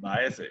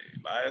 Bias.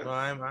 No,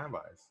 I'm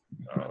biased.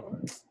 Oh.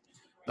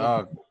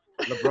 Dog.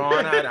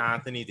 LeBron had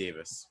Anthony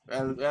Davis.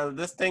 Well,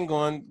 this thing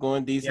going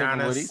decent from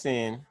what he's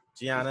saying.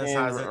 Giannis He's saying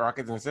hasn't.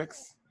 Rockets in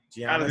 6.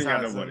 Giannis ain't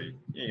got hasn't. nobody.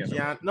 He ain't got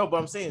nobody. No, but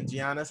I'm saying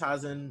Giannis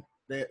hasn't.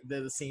 They're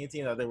the same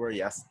team that they were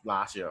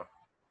last year.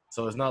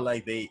 So it's not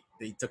like they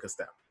took a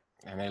step.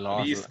 And they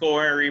lost. He's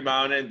scoring,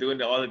 rebounding,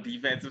 doing all the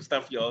defensive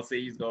stuff. Y'all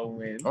say he's gonna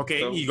win. Okay,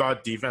 so, he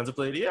got defensive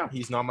player of the year.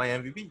 He's not my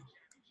MVP.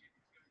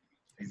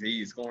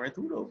 he's scoring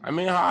too though. I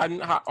mean,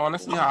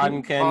 honestly,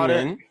 Harden can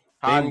win.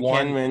 Harden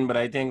can win, but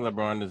I think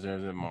LeBron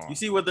deserves it more. You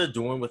see what they're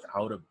doing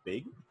without a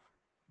big?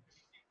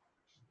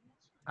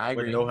 I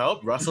agree. With no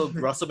help. Russell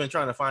been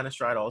trying to find a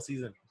stride all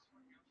season.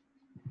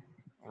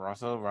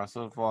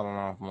 Russell falling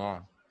off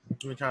more.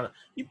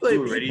 He played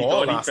Dude,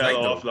 ball he last fell night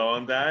off though.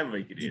 long time.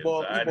 Like He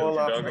balled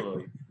last night.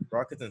 Boy.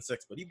 Rockets in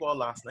 6, but he balled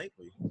last night.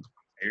 Boy.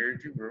 I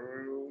heard you,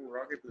 bro.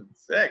 Rockets in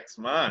 6,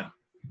 man.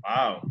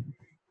 Wow.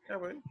 Yeah,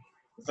 boy.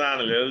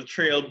 Sound a little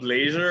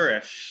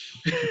trailblazer-ish.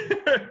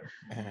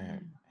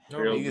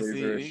 No, you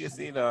can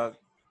see, dog.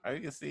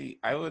 You can see.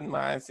 I wouldn't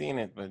mind seeing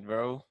it, but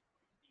bro,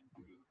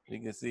 you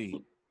can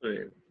see.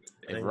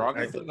 If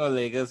Rockets go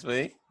Lakers,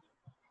 way.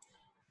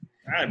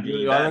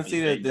 You all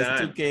see that this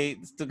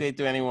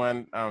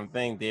 2K21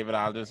 thing. David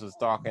Aldridge was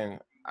talking.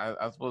 I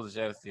was supposed to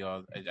share this to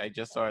y'all. I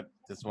just saw it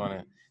this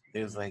morning.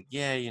 It was like,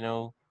 yeah,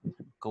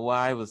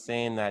 Kawhi was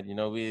saying that,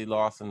 we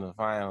lost in the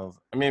finals.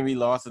 I mean, we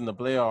lost in the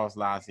playoffs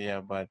last year,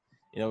 but,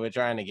 we're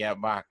trying to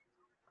get back.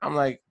 I'm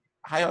like,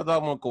 how y'all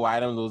talking about Kawhi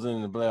them losing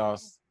in the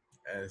playoffs?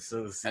 And it's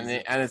still the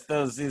season. And it's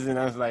still the season.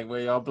 I was like, well,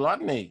 y'all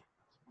plotting me.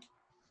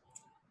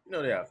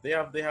 No, they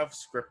have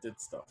scripted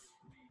stuff.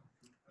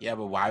 Yeah,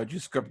 but why would you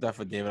script that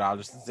for David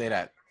Aldridge to say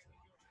that?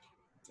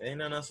 Ain't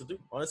nothing else to do.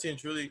 Honestly and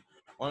truly,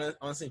 I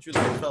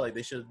felt like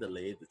they should have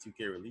delayed the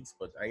 2K release,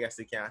 but I guess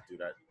they can't do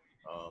that.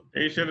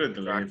 They should have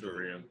delayed for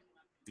real.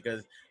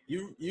 Because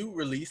you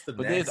release the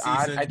but next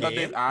season I thought game.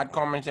 there's odd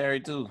commentary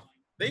too.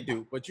 They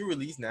do, but you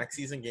release next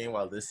season game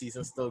while this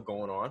season's still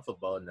going on for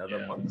about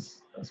another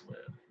month. That's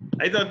weird.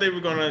 I thought they were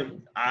gonna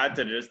add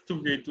to this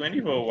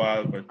 2K20 for a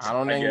while, but I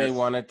don't think they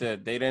wanted to.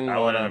 They didn't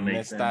want to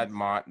miss that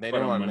They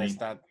didn't want to miss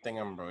that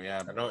thing, bro.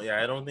 Yeah. I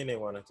don't think they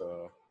wanted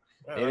to.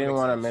 They didn't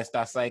want to miss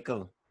that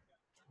cycle.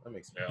 That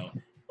makes sense. Yeah.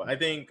 But I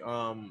think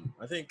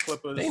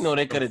Clippers. They know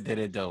they could have did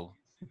it though.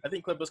 I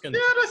think Clippers can. Yeah,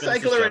 the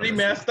cycle already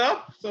messed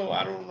up, so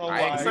I don't know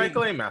why.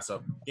 Cycle ain't messed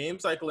up. Game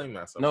cycle ain't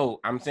messed up. No,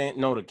 I'm saying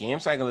no. The game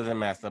cycle isn't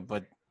messed up,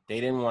 but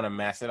they didn't want to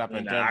mess it up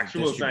in terms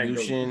of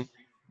distribution.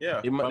 Yeah,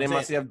 they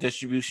must have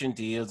distribution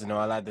deals and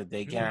all that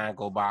they can't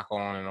go back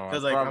on and all.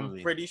 Because I'm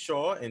pretty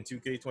sure in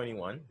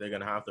 2K21 they're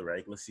gonna have the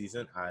regular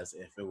season as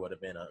if it would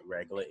have been a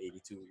regular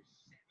 82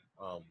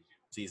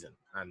 season,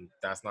 and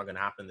that's not gonna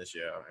happen this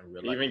year. In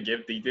real life. Even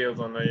give details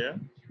on that, yeah.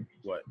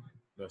 What?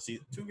 No, see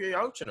 2K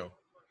out,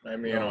 I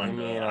mean, on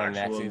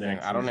next season.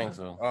 I don't think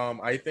so.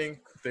 I think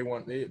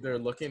they're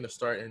looking to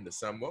start in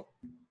December.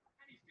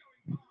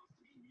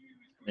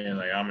 And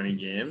like how many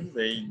games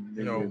they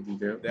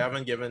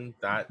haven't given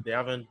that. They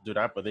haven't do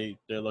that, but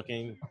they're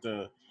looking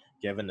to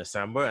give in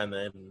December, and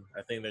then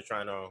I think they're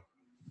trying to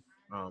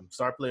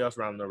start playoffs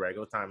around the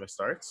regular time it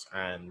starts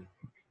and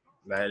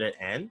let it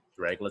end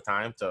regular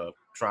time to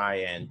try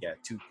and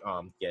get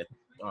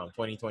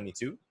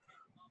 2022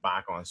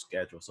 back on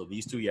schedule. So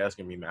these 2 years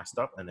can be messed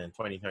up, and then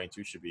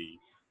 2022 should be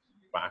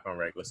back on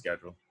regular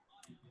schedule.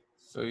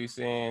 So you're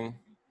saying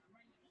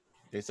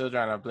they're still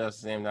trying to play at the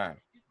same time?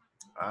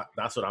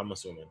 That's what I'm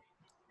assuming.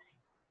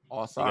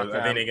 All-Star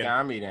can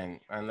be then,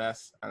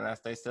 unless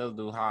they still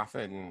do half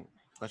it and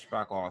push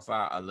back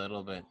All-Star a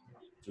little bit.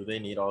 Do they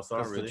need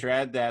All-Star really? The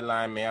trade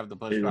deadline may have to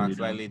push back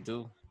slightly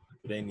too.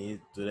 Do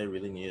they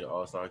really need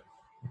All-Star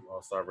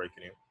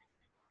breaking in?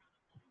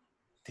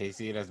 They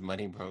see it as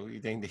money, bro.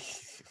 You think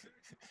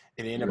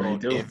it ain't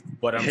about if,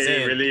 but I'm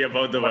saying really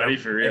about the money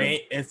for real.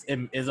 It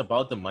is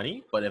about the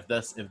money, but if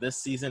this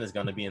season is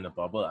gonna be in the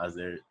bubble as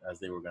they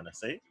were gonna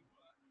say,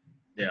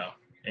 yeah,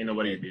 ain't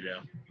nobody gonna be there.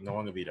 No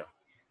one gonna be there.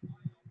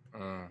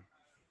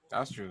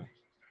 That's true.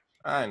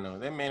 I know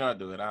they may not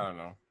do it. I don't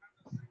know.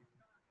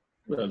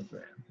 Well,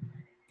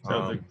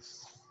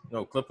 Celtics.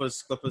 No,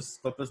 Clippers,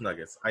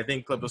 Nuggets. I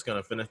think Clippers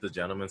gonna finish the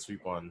gentleman's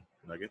sweep on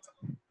Nuggets.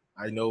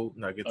 I know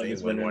Nuggets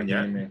ain't win one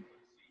yet.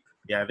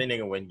 Yeah, I think they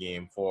can win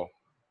game 4.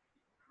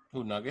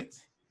 Who,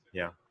 Nuggets?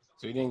 Yeah.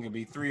 So you think it could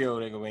be 3-0,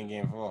 they can win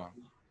game 4?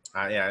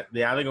 Yeah,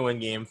 they either gonna win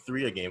game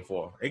 3 or game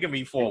 4. It can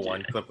be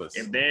 4-1 Clippers.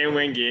 If they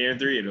win game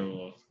 3,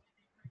 though,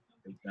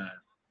 it's not.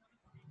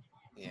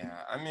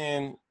 Yeah, I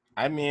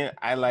mean,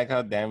 I like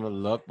how Denver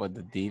look, but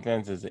the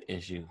defense is an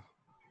issue.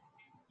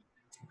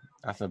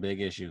 That's a big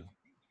issue.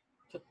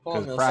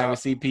 Because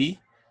privacy P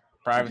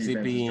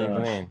ain't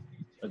playing.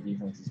 The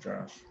defense is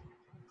trash.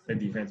 The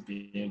defense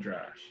being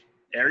trash.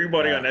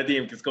 Everybody Yeah. on that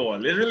team can score.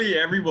 Literally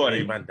everybody.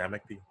 Hey,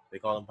 Pandemic P. They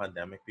call him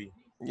Pandemic P.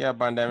 Yeah,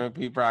 pandemic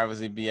P,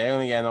 privacy P. I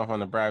only got enough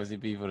on the privacy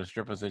P for the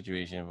stripper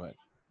situation, but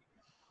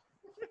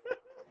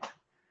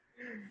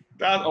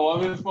That's all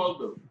his fault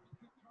though.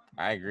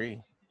 I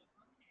agree.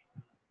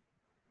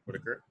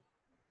 Whitaker.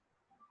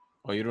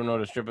 Oh, you don't know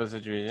the stripper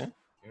situation?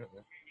 Yeah.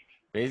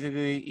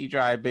 Basically, he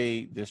tried to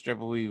pay the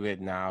stripper we with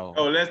now.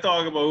 Oh, let's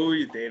talk about who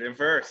he's dating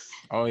first.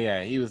 Oh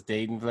yeah, he was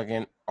dating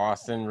fucking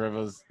Austin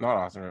Rivers, not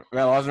Austin Rivers.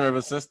 Well, Austin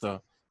Rivers' sister.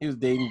 He was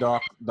dating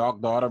Doc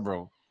daughter,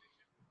 bro.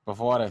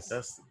 Before this,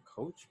 That's the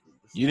coach.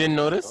 You didn't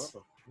notice?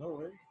 No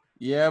way.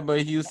 yeah,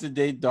 but he used to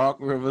date Doc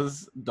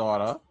Rivers'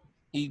 daughter.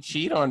 He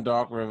cheated on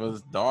Doc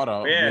Rivers'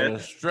 daughter Yeah. with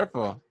a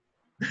stripper,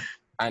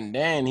 and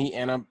then he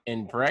ended up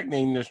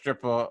impregnating the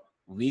stripper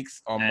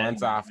weeks or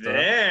months after.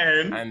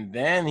 Then, And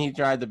then he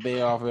tried to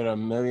pay off with $1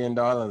 million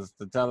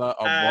to tell her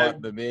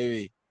abort the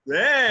baby.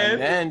 And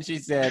then she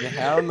said,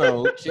 hell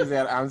no. She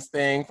said, I'm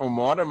staying for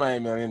more than my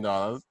 $1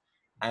 million.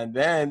 And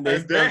then they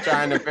And still then-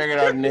 trying to figure it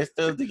out and they're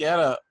still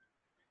together.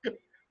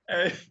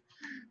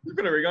 you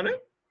put a ring on it?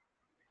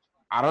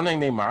 I don't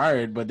think they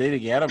married, but they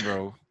together,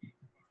 bro.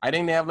 I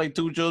think they have like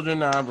 2 children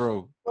now,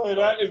 bro. Oh,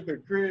 that is the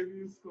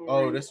craziest story.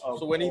 Oh, this. of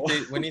So when he all.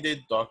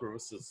 did Doc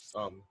Rivers'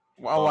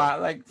 Well,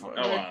 like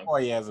wow.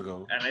 4 years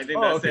ago. And I think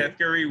Oh, that's okay. Seth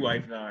Curry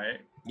wife now, right?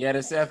 Yeah,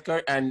 the Seth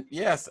Curry, and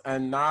yes,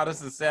 and now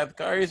this is Seth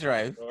Curry's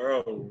wife.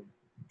 Bro.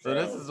 So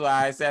this is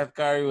why Seth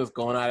Curry was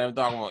going at him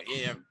talking about,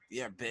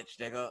 yeah, bitch,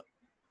 nigga.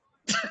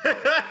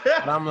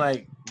 But I'm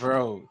like,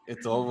 bro,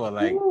 it's over.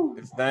 Like,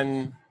 it's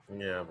done.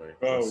 Yeah, but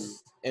Bro.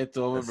 It's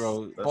over, That's-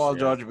 bro. that's Paul the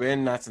George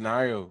win that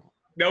scenario.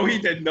 No, he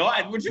did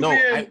not. What you No,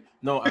 mean?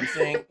 I'm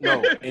saying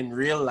no. In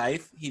real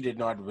life, he did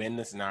not win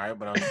the scenario.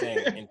 But I'm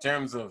saying in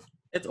terms of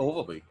it's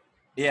over, big.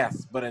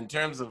 yes, but in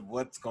terms of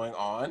what's going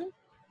on,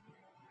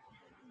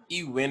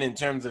 he win in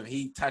terms of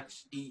he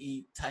touch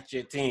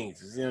your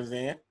things. You see what I'm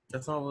saying?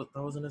 That's all.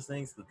 That wasn't his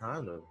things at the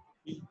time, though.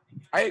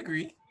 I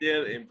agree.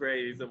 Still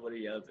impregnated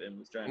somebody else and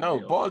was trying No,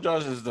 to Paul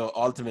George is the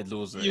ultimate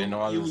loser in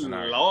all you the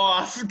scenarios.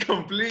 lost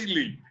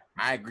completely.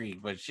 I agree,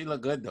 but she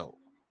look good though.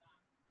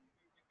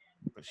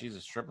 But she's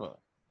a stripper.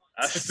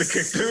 That's the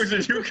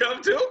conclusion you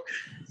come to?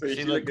 So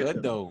She look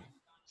good though.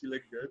 She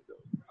looked good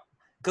though.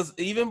 Cause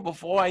even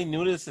before I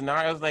knew this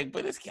scenario, I was like,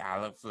 but this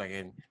gal looks like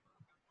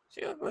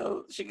she look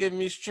little, she give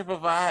me stripper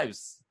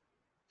vibes.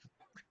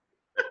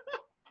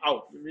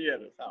 Out. Me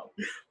at his house.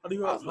 How do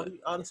you I was like-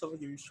 honestly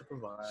give you stripper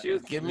vibe? She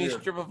was giving me Yeah.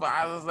 stripper vibes.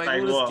 I was like, Like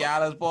who this what?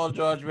 gal is Paul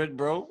George with,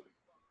 bro?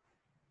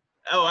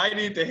 Oh, I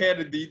need to hear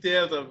the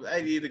details of.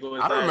 I need to go. I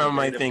inside don't remember and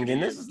my read the thinking.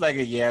 video. This is like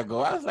a year ago.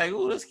 I was like,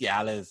 who this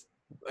gal is?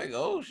 Like,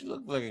 oh, she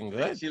look looking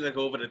good. She look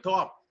over the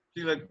top.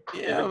 She look.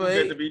 Yeah, Yeah, but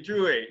good to be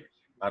true, eh?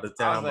 Out of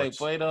 10, I how was like, much?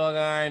 play dog,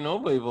 I ain't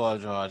nobody Paul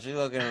George. She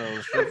looking a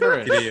little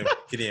stripper. Get him.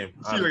 She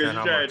Out of look 10, at you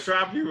how trying much? to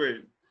trap you,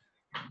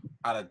 eh?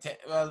 Out of 10,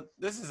 well,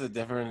 this is a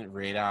different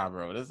radar,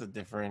 bro. This is a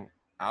different.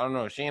 I don't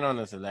know. She ain't on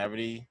the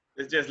celebrity,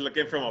 It's just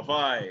looking from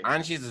afar. Eh?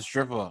 and she's a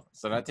stripper,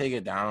 so that take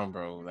it down,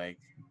 bro. Like,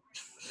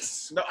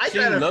 No, I She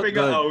try to look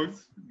figure good. out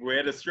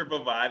where the stripper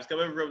vibes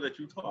coming from that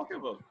you talking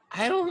about.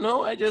 I don't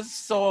know. I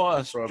just saw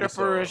a Probably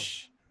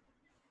stripperish.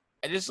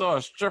 I just saw a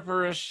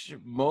stripperish.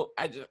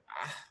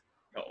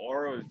 The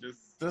aura is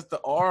Just the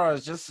aura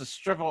is just a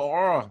stripper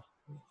aura.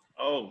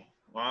 Oh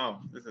wow,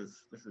 this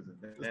is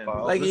intense.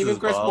 wild. Like this even is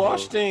Chris wild,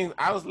 Bosh bro. thing,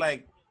 I was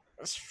like,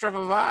 stripper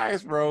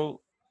vibes,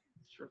 bro.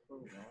 Stripper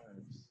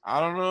vibes. I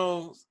don't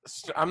know.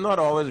 I'm not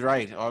always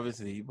right,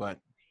 obviously, but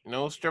you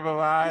know, stripper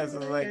vibes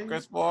is like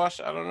Chris Bosh.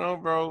 I don't know,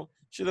 bro.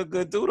 She look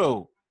good too,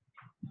 though.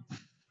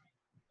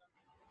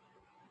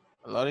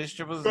 A lot of these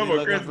strippers be From a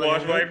looking Chris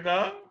Bosh fucking good. wife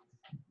now.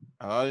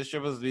 A lot of these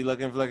strippers be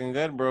looking fucking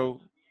good,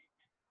 bro.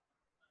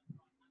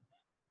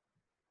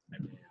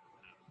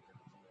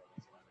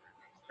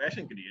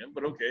 Fashion Canadian,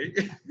 but okay.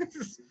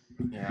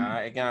 Yeah,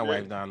 I can't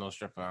wipe down no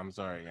stripper. I'm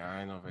sorry. I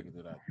don't know if I could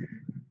do that.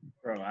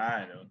 Bro,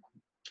 I know.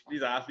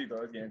 These athletes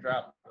always getting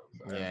trapped.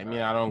 So Yeah, I mean,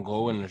 I don't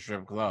go in the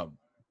strip club,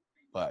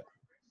 but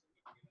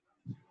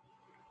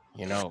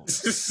you know,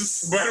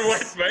 But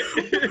what,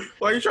 mate?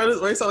 Why you trying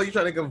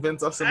to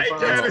convince us in I the ain't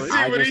trying to finals? see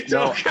I what he just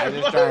know. talking I just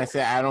about. trying to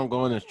say I don't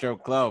go in the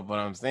strip club, but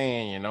I'm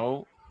saying, you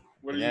know,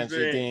 What are and you then she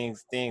saying?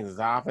 things is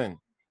happen.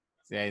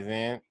 See what I'm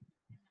saying?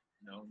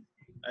 No.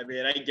 I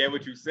mean, I get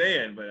what you're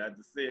saying, but at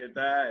the same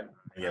time,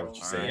 I get what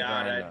you're I saying. ain't Yeah,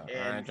 trying that to, I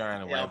ain't ends trying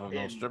to wipe up up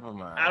no in- stripper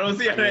man. I don't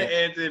see how I mean, that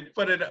ends in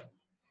put it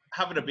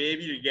having a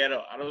baby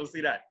together. I don't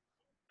see that.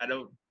 I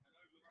don't.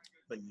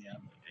 But yeah.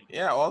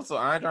 Yeah, also,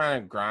 I ain't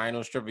trying to grind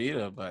no stripper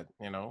either, but,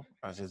 you know,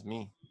 that's just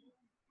me.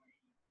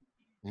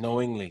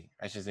 Knowingly.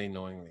 I should say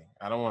knowingly.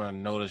 I don't want to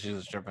know that she's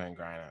a stripper and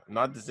grind her.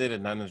 Not to say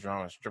that nothing is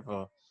wrong with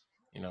stripper,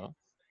 you know.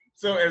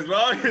 So as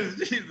long as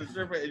she's a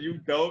stripper and you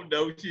don't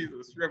know she's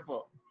a stripper,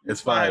 It's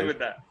fine fine. with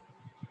that.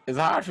 It's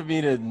hard for me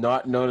to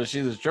not know that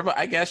she's a stripper.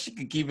 I guess she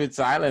could keep it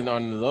silent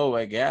on the low,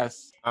 I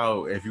guess.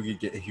 Oh, if you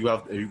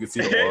could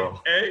see the aura.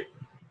 Hey,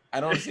 I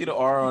don't see the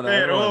aura on stay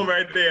at home everyone.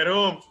 right there at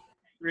home.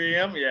 3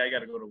 a.m. Yeah, I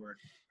gotta go to work.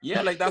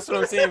 Yeah, like that's what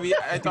I'm saying.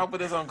 I talk about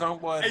this on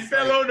Kunk Boys. I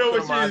still don't know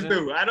what she's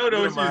doing. I don't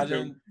know what she's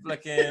doing. Imagine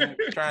flicking,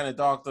 trying to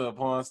talk to a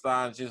porn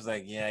star, and she was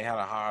like, "Yeah, I had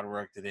a hard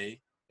work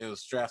today. It was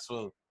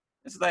stressful."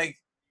 It's like,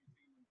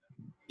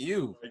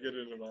 you. I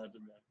couldn't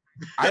imagine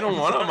that. I don't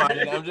want to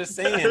imagine. I'm just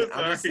saying. I'm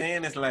I'm just sorry.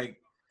 saying. It's like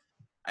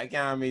I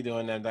can't be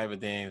doing them type of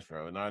things,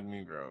 bro. Not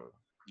me, bro.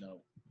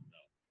 No.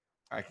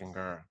 I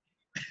concur.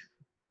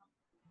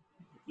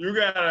 You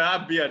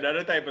gotta be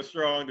another type of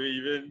strong to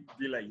even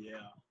be like, yeah.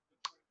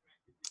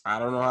 I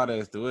don't know how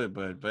to do it,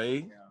 but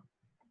babe,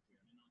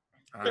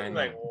 Yeah. I know.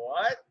 Like,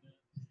 what?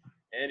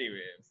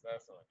 Anyways,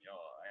 that's on y'all.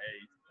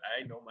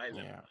 I know my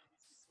limits. Yeah.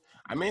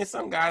 I mean,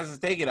 some guys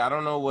just take it. I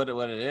don't know what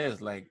it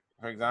is. Like,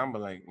 for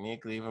example, like Mia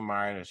Khalifa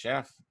married a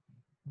chef.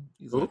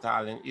 He's Who?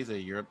 Italian. He's a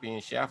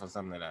European chef or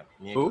something like that.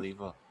 Mia Who?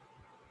 Khalifa.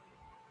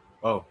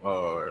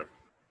 Oh,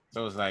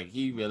 So it's like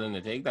he willing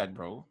to take that,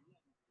 bro.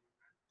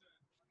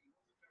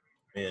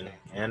 man,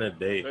 and a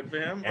day, Good for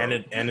him. and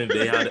bro. a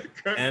day, how Good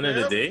for and of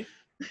the him. day,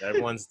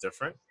 everyone's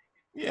different.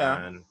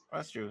 Yeah, And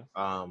that's true.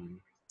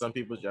 some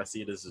people just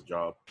see it as a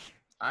job.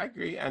 I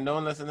agree. And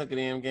don't listen to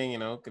Kareem King. You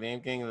know,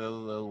 Kareem King is a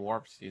little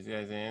warped. You see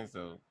what I'm saying?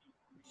 So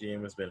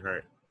Kareem has been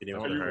hurt. Kareem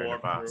has Don't been be hurt in the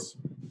warped, bro. past.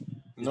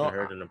 He's no, been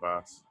hurt in the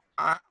past.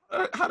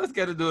 how does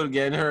get to do it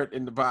getting hurt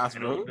in the past, I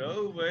bro? don't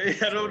know, man.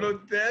 I don't know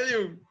what to tell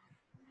you.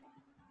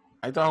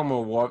 I thought I'm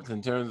more warped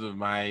in terms of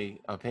my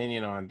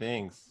opinion on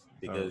things.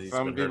 Because So he's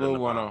some been hurt in people the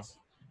wanna past.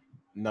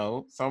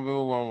 no, some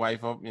people want to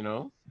wife up, you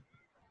know,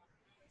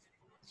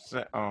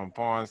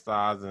 porn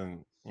stars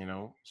and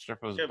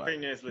strippers. Your But,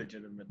 opinion is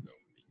legitimate, though.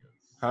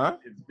 Because huh?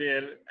 it's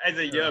been, I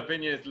say your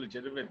opinion is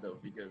legitimate, though,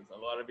 because a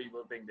lot of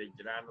people think they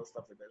can handle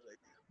stuff like that.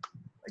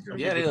 Like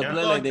Yeah, people they'll can't.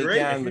 play like they Great.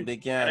 can, but they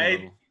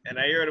can't. And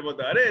I heard about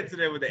the other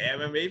incident with the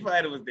MMA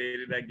fighter was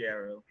dating that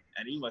girl,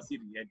 and he must see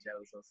to get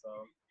jealous or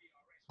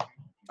so.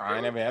 I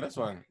never had this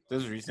one.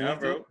 This is recently. Yeah,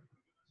 bro.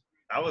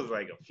 That was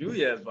like a few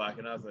years back,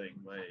 and I was like,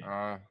 wait,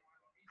 Uh,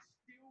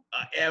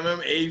 an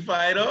MMA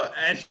fighter,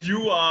 and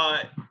you are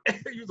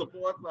you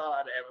support an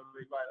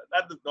MMA fighter.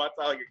 That does not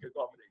sound like a good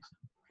combination.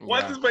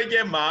 Once yeah. this boy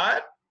get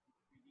mad,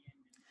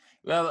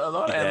 Well, a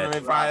lot of Yeah.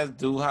 MMA fighters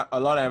do have a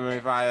lot of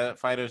MMA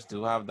fighters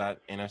do have that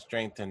inner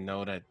strength to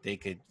know that they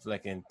could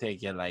flicking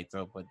take your lights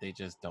out, but they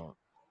just don't.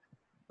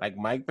 Like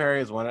Mike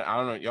Perry is one of, I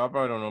don't know, y'all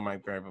probably don't know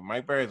Mike Perry, but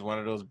Mike Perry is one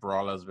of those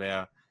brawlers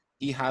where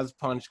he has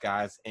punched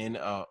guys in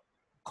a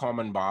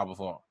common bar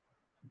before,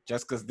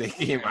 just because they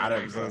came out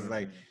of him. So it's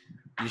like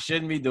you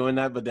shouldn't be doing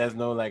that, but there's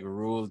no like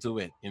rule to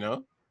it, you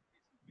know?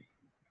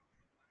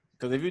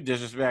 Because if you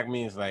disrespect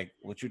me, it's like,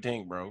 what you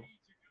think, bro?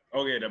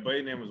 okay, the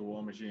boy name was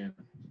War Machine,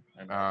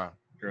 and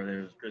girl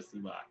name was Christy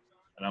Bach,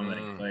 and I'm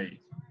like, wait,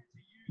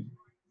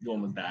 you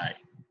almost died.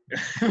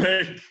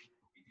 Like,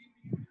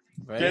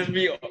 Right? just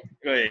be,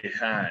 wait,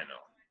 I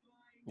know.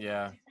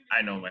 Yeah,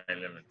 I know my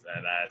limits,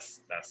 and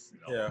that's you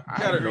know. Yeah,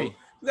 I agree.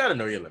 You gotta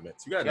know your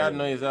limits. You gotta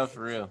know yourself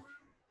for real.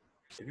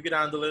 If you can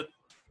handle it,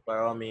 by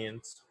all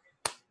means.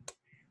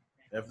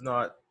 If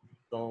not,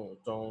 don't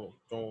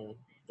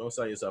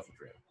sell yourself a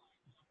dream.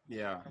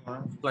 Yeah.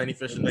 Plenty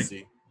fish in the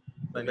sea.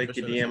 Live like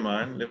KDM,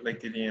 man. Live like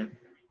KDM.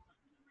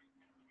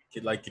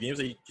 Like Kadeem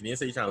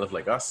say you trying to live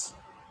like us.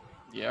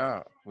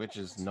 Yeah, which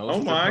is no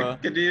Oh my,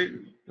 stripper.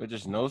 KDM. Which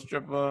is no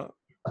stripper.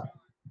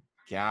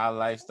 Gal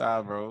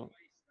lifestyle, bro.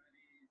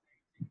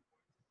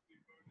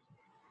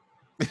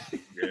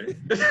 Okay.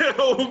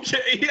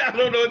 Okay, I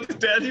don't know what to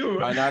tell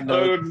you. On that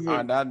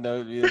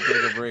note, we'll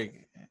take a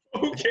break.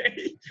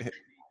 Okay.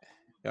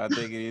 Y'all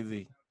take it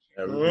easy.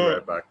 Yeah, we'll be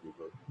right back,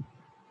 people.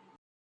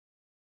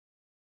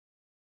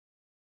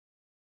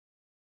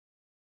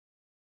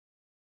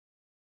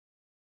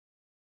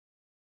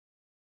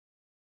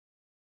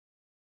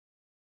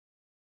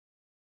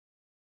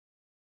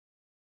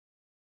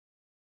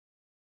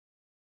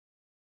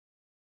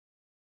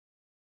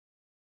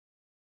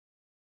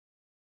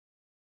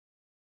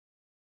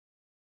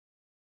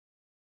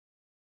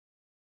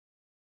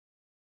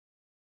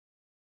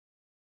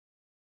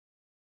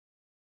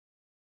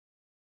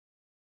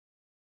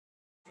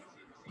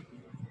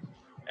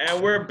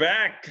 And we're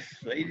back,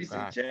 ladies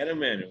and Back.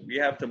 gentlemen. We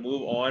have to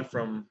move on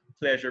from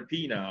Pleasure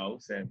P now,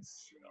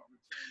 since you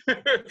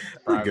know.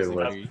 Privacy good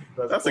one. P,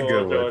 That's a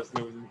good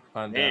one.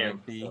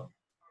 Pandemic P. So,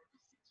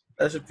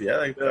 That should be. I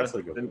like that's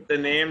a good the, one. the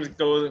names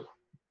go.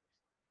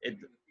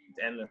 It's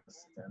endless.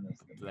 It's endless.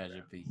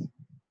 Pleasure P.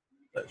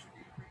 That should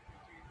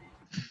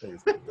be.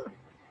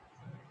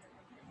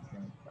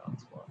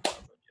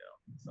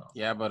 So,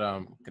 Yeah, but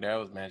Cadell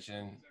was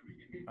mentioning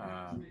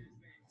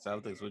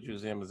Celtics. What you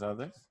was saying about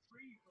Celtics?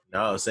 No,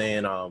 I was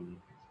saying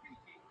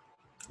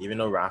even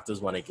though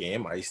Raptors won a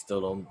game, I still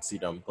don't see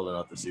them pulling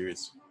out the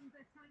series.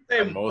 they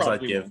At most, I'd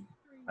probably give.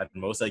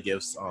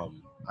 won't.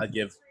 I'd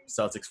give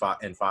Celtics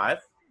 5,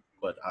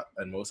 but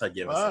at most I'd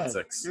give us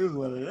 6.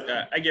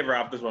 Yeah, I give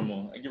Raptors one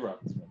more.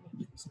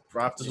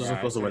 Raptors wasn't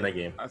supposed to win that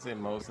game. I say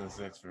most in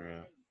 6 for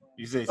real.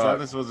 You say Uh,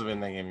 Celtics supposed to win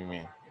that game, you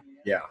mean?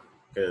 Yeah,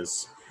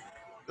 because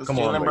It's come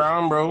on, Jaylen Mike.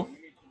 Brown, bro.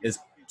 it's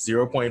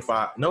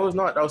 0.5. No, it's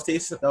not. That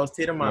was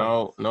Tatum.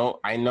 No,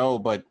 I know,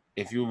 but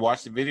if you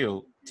watch the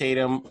video,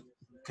 Tatum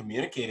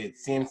communicated,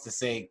 seems to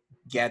say,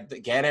 get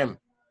him,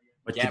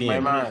 But get my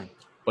man.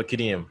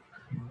 Kadeem,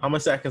 how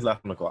much seconds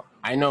left on the clock?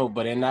 I know,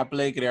 but in that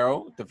play,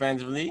 Cadero,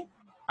 defensively,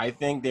 I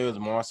think there was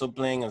more so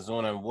playing a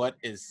zone. And what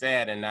is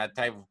said in that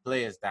type of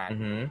play is that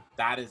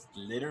that is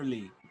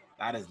literally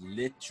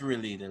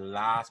the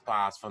last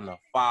pass from the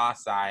far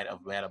side of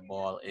where the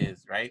ball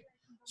is, right?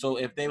 So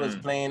if they was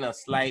playing a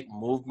slight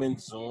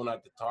movement zone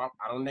at the top,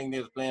 I don't think they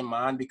was playing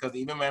man, because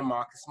even when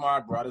Marcus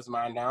Smart brought his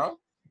man down,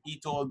 he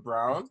told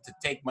Brown to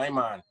take my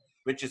man,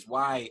 which is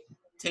why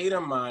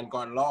Tatum man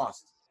got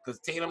lost,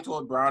 because Tatum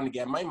told Brown to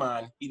get my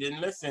man. He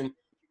didn't listen.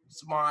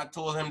 Smart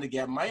told him to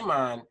get my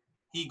man.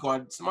 He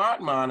got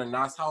Smart man, and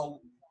that's how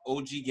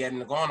OG get in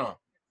the corner.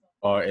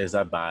 Or is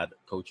that bad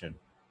coaching?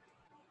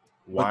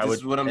 But this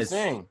is what I'm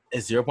saying.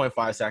 It's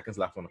 0.5 seconds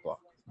left on the clock,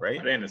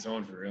 right? They're in the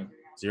zone for real.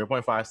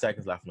 0.5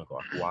 seconds left on the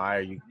clock. Why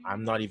are you?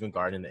 I'm not even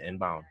guarding the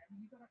inbound.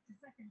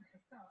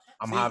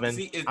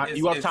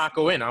 You have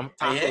Taco in. I'm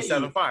Taco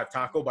 7-5.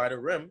 Taco by the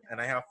rim, and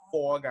I have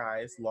 5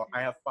 guys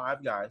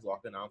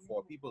locking down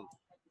 4 people.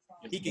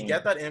 He can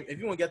get that in. If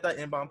you want to get that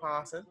inbound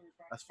passing,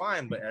 that's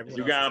fine. But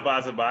you gotta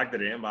pass it back to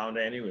the inbound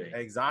anyway.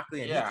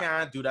 Exactly, and you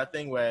can't do that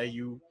thing where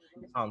you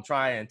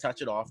try and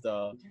touch it off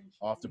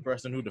the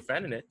person who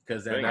defending it,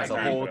 because then that's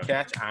a whole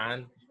catch,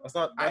 and that's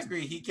not. I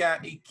agree. He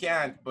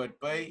can't. But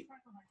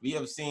we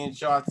have seen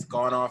shots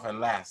going off and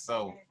last.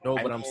 So no,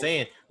 but I'm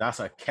saying that's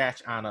a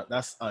catch on a.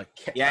 That's a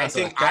catch. Yeah, I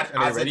think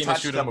as he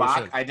touched the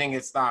back, I think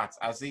it starts.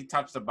 As he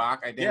touched the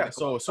back, I think. Yeah.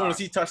 So as soon as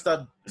he touched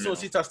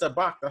that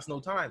back, that's no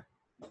time.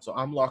 So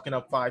I'm locking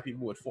up 5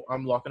 people with 4.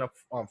 I'm locking up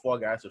 4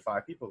 guys with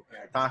 5 people.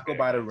 Taco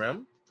by the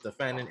rim,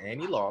 defending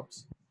any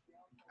lobs,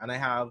 and I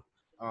have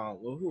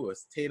who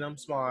is Tatum,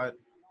 Smart,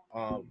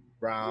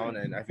 Brown,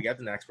 and I forget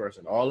the next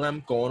person. All of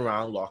them going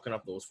around locking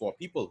up those 4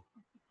 people.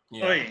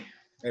 Yeah.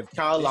 If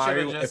Kyle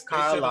Lowry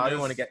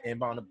want to get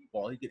inbound the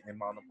ball, he can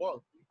inbound the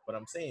ball. But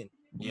I'm saying,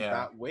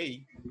 that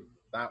way,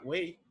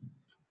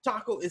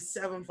 Taco is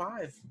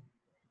 7-5.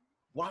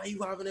 Why are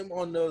you having him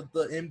on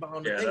the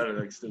inbound? Yeah, that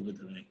looks stupid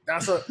to me.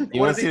 That's a.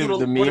 You want to see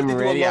the meme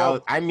already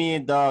out? I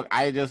mean, dog,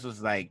 I just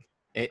was like,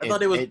 I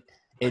thought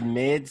it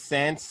made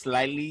sense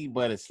slightly,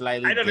 but it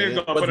slightly. I know they was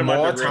gonna with put him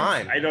more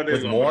time. I know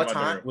there's more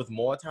time. With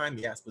more time,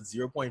 yes, but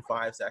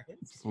 0.5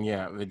 seconds.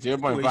 Yeah, with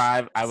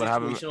 0.5, I would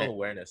have him. Situational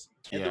awareness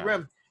at the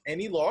rim.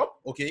 Any lob,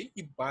 okay,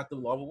 he backed the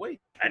lob away.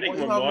 I think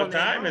with more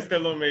time, it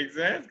still don't make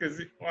sense,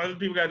 because all the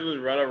people got to do is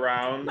run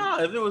around. No,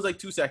 if it was like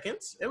 2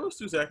 seconds, it was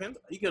 2 seconds.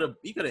 He could have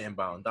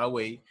inbound. That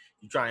way,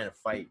 you're trying to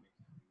fight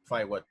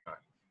what time.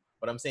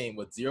 But I'm saying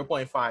with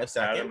 0.5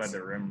 seconds, at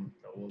the rim,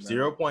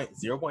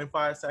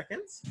 0.5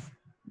 seconds,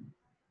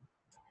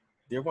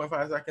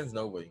 0.5 seconds,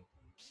 nobody.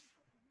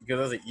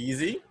 Because that's an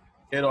easy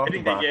hit off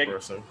the back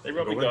person. They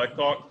probably got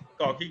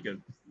cocky because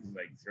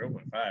like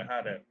 0.5.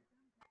 How that?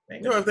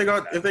 No, if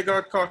they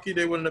got cocky,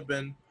 they wouldn't have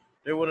brought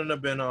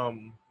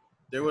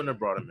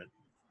him in.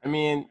 I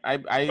mean,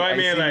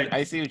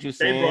 I see what you're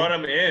saying. They brought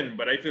him in,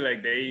 but I feel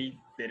like they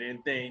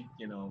didn't think,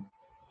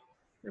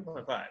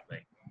 3.5.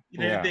 Like you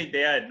didn't think they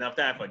had enough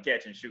time for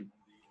catch and shoot.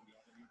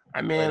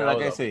 I mean,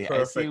 like I say,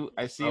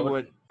 I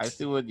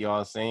see what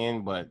y'all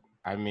saying, but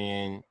I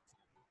mean,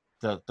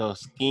 the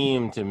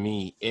scheme to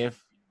me,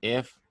 if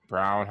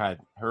Brown had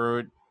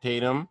heard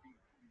Tatum,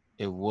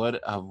 it would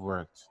have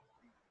worked.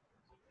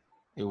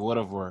 It would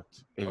have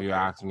worked if you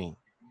ask me.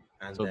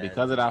 And so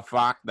because of that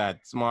fact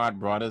that Smart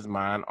brought his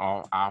man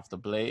off the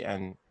play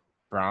and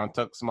Brown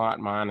took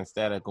Smart man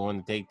instead of going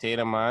to take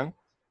Tatum man,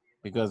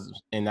 because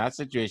in that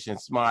situation,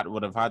 Smart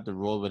would have had to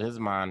roll with his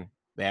man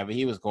wherever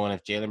he was going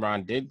if Jaylen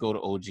Brown did go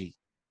to OG.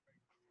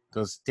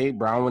 Because Tate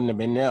Brown wouldn't have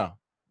been there.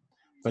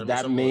 But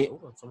someone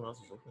else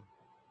is open.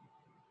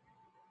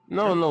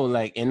 No,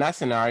 like in the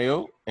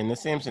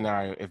same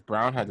scenario, if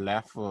Brown had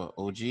left for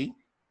OG,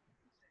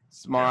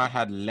 Smart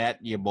had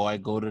let your boy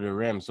go to the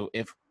rim. So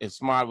if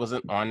Smart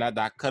wasn't on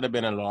that could have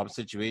been a lob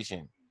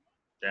situation.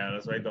 Yeah,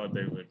 that's what I thought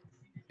they would.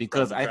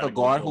 Because I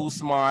forgot who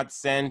Smart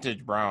sent to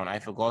Brown. I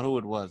forgot who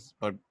it was.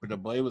 But the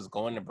boy was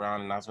going to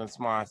Brown, and that's when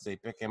Smart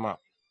said, pick him up.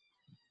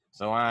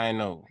 So I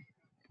know.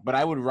 But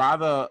I would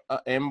rather an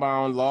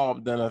inbound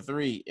lob than a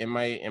 3 in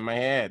my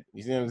head.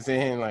 You see what I'm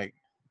saying? Like,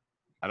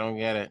 I don't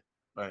get it.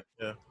 But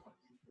yeah.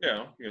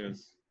 Yeah,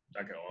 because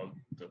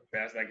the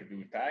best I could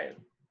do is tie it.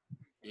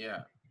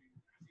 Yeah.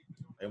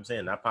 I'm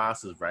saying that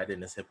pass is right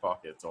in his hip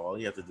pocket. So all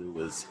he had to do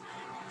was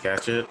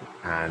catch it,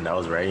 and that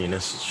was right in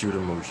his shooter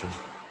motion.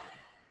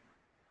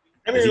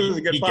 I mean, it was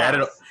a good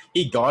pass.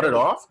 He got it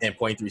off in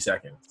 0.3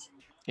 seconds.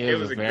 It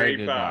was a very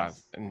good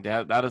pass. And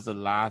that is the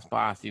last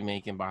pass you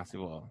make in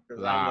basketball.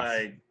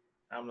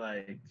 I'm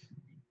like,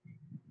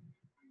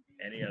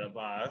 any other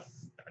pass,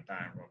 that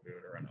time won't be able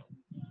to run out.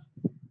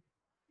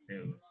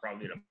 It was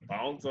probably the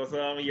bounce or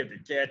something. You have to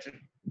catch it,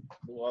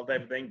 do all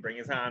type of thing, bring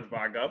his hands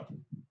back up.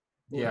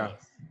 Yeah.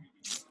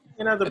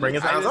 You have to bring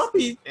his hands up.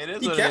 He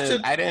catch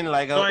it. I didn't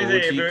like how OG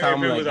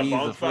come if it was like a he's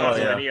bounce pass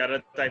or any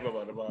other type of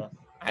other pass.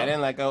 I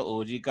didn't like how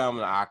OG come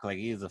to act like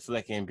he's a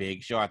flicking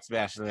big shot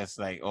specialist.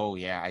 Like, oh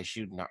yeah, I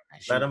shoot. Not, I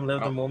shoot. Let him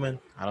live the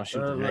moment. I don't shoot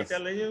the I'm next.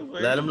 telling you,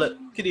 Let him let.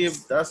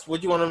 That's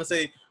what you want him to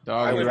say.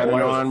 Dog, I you was running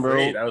on,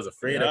 afraid. bro. I was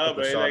afraid. I Yeah, put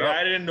the but shot like up.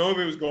 I didn't know if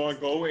it was going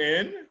to go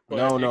in. but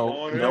No. it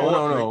going in.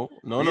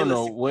 No.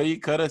 Realistic- What he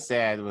could have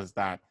said was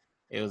that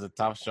it was a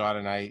tough shot,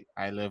 and I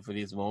live for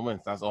these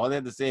moments. That's all they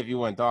had to say if you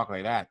wouldn't talk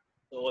like that.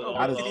 Oh,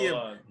 How does-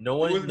 No It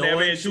one. was No never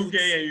one in 2K, shoots.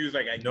 and you was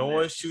like, No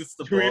one shoots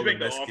the Should we ball pick in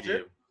the this option?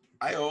 game.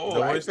 I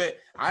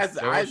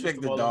one's-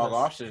 picked the dog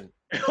option.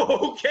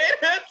 Okay,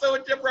 that's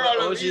what your But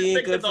problem. OG He's ain't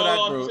picked the good for that,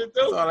 dog bro. option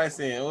That's too. all I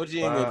saying. OG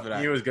ain't good for He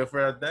that. was good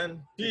for that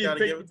then. You He gotta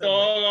give picked it the to him.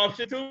 dog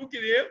option too,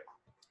 can you?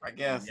 I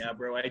guess. Yeah,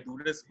 bro, I do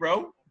this,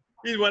 bro.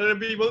 He's one of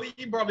the people.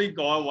 He probably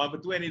gone 1 for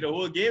 20 the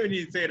whole game, and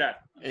he'd say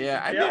that.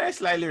 Yeah, I mean, I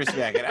slightly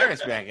respect it. I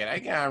respect it. I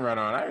can't run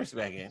on. I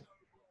respect it.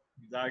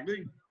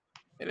 Exactly.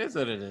 It is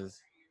what it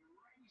is.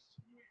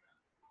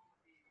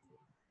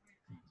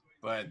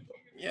 But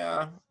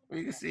yeah,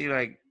 we can see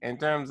like in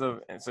terms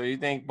of. So you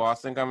think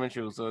Boston coming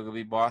true? So it could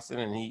be Boston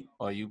and Heat,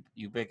 or you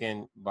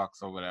picking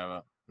Bucks or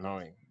whatever. No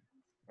way.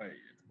 Right,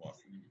 it's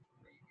Boston.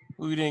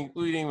 Who you think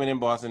winning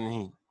Boston and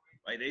Heat?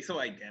 Like they so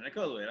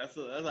identical, man. That's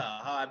a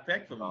hard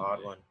pick for me. A hard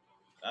man. one.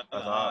 That's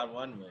That's a hard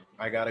one, man.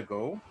 I gotta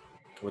go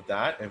with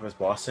that. If it's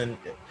Boston,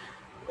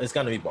 it's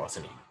gonna be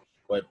Boston Heat.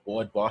 But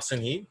with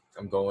Boston Heat,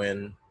 I'm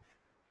going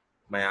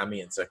Miami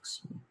in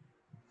 6.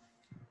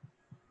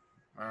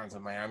 Man, so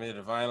Miami to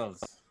the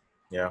finals.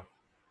 Yeah,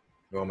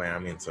 go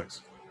Miami in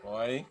 6.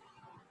 Boy,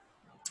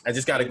 I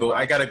just gotta go.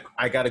 I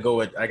gotta go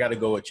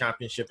with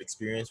championship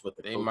experience with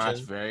the they coaching. match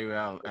very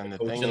well. And the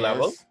coaching thing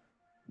level. is,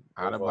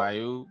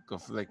 Adebayo go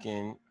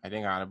flicking. I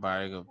think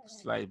Adebayo go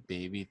slight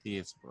baby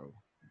teeth, bro.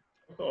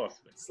 Of course.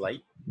 Man.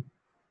 Slight.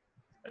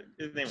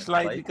 His name is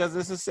Slight Slight. because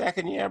this is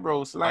second year, bro.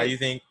 How Slight. you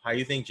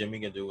think Jimmy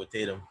can do with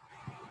Tatum?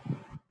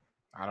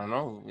 I don't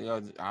know.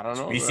 I don't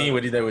know. We bro. seen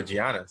what he did with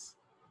Giannis.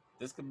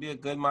 This could be a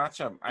good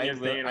matchup.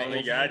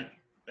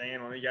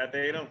 Stan only got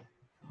Tatum.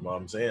 What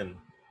I'm saying.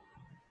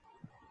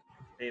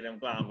 Tatum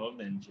climb up,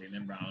 then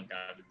Jaylen Brown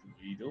got to do what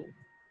he do.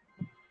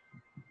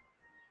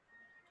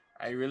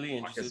 I really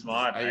Marcus interested.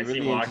 Smart. I see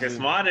really Marcus interested-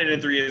 Smart in the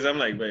 3 years. I'm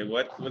like, wait,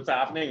 what's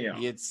happening here?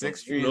 He had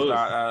 6 Who trees knows?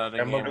 out of the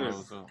Kemba game.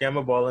 was- So.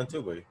 Kemba balling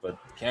too, but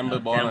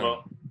Kemba balling.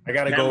 Kemba. I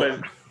gotta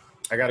Kemba's- go.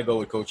 I gotta go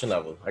with coaching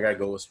level. I gotta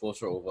go with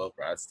Spoelstra over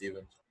Brad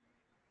Stevens.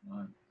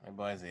 My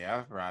boys say,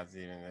 yeah, Brad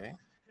Stevens,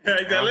 eh?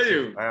 I telling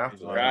you. I have He's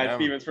to. one of Brad them.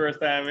 Stevens' first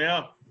time,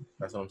 yeah.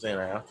 That's what I'm saying.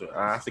 I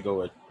have to go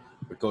with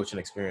coaching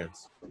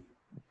experience.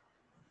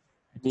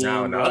 Yeah,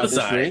 Now, on the bro, other at this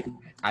side- rate,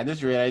 I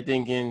just really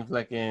thinking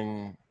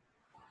fucking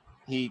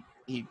he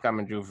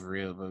coming through for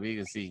real, but we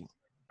can see.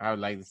 I would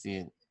like to see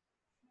it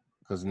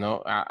because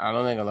no, I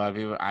don't think a lot of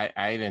people.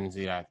 I didn't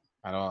see that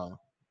at all.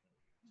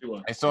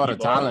 I saw the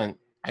talent.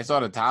 I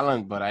saw the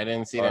talent, but I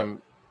didn't see them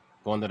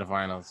going to the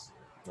finals.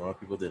 A lot of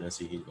people didn't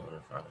see Heat going to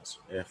the finals.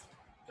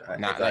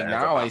 Not like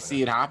now, I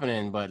see it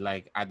happening, but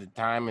like at the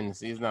time in the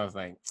season, I was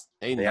like,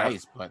 they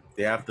nice, but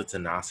They have the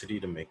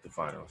tenacity to make the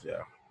finals.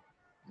 Yeah.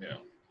 Yeah.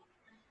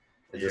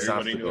 They just have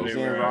Everybody to knew go. they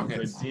Saying were a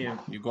Rockets. good team.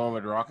 you going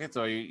with Rockets,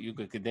 or you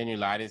could continue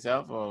lie to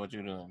yourself, or what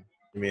you doing?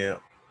 Yeah.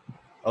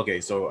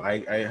 Okay, so I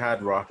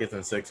had Rockets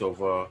in 6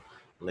 over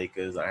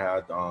Lakers. I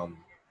had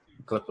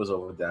Clippers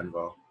over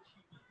Denver.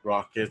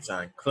 Rockets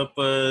and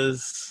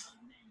Clippers.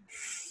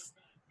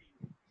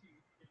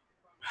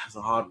 That's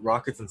a hard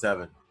Rockets in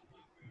 7.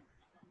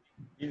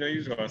 You know you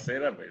was gonna say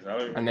that, but I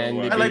don't even And know then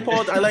why. the I like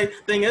Paul. I like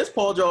thing is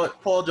Paul George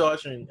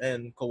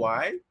and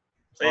Kawhi.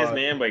 Say his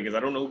name, but because I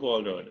don't know who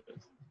Paul George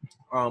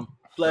is.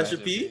 Pleasure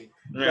P.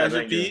 Yeah, Pleasure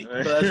thank P. you.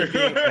 Pleasure P.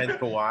 And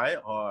Kawhi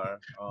are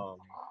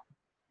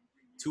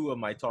 2 of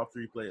my top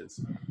 3 players.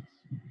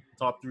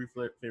 Top 3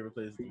 favorite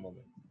players at the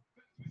moment.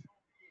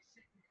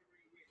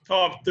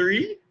 Top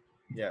 3?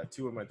 Yeah,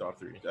 2 of my top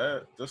 3.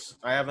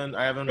 I haven't.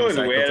 It was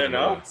recycled weird the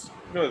enough. ones.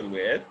 You know, it's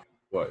weird.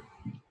 What?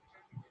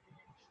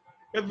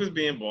 It was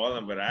being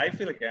balling, but I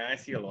feel like I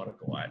see a lot of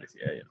Kawhi this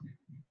year. You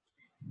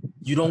know?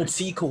 You don't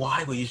see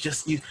Kawhi, but you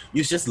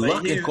just Like,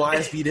 lucky he's-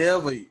 Kawhi's be there,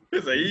 but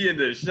It's like he in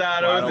the Why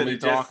shadows don't and we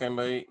it just talking,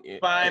 but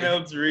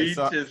finals reach.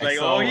 saw- It's I like,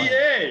 saw oh, one.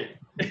 yeah.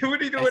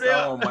 What are you I doing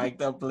saw there?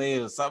 mic'd up play.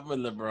 It was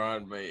something with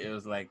LeBron, but it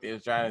was like they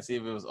was trying to see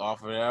if it was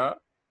off or out.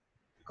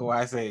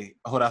 Kawhi say,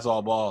 "Oh, that's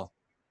all ball."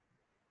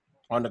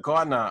 On the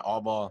court, now,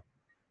 all ball,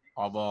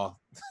 all ball.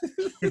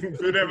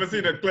 You never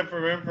seen a clip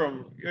from him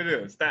from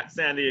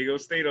San Diego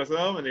State or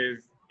something, and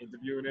he's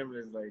interviewing him,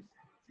 and it's like,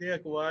 yeah,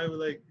 Kawhi was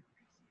like,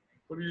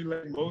 what do you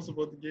like most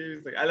about the game?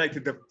 He's like, I like to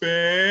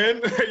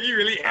defend. He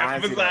really I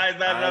see emphasized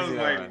that, and I I was see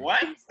like, that.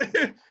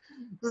 what?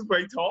 This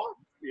great talk?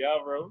 Yeah,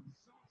 bro.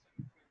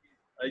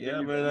 I Yeah,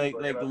 give but you like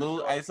credit on the Lou,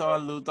 show. I saw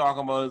Lou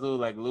talking about it too.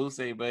 Like Lou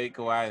say, but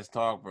Kawhi is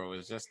talk, bro.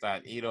 It's just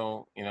that he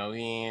don't, he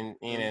ain't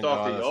into all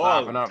Talk to the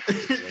y'all. stopping up.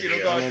 You don't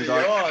Yeah. talk He to ain't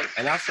talk- y'all.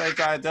 And that's what I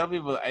try to tell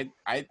people.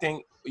 I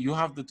think you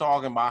have to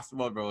talk in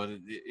basketball, bro.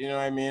 You know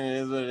what I mean? It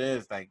is what it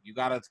is. Like you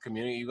gotta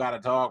communicate, you gotta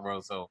talk, bro.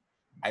 So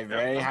I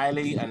very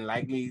highly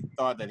unlikely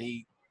thought that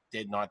he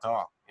did not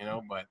talk.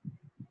 But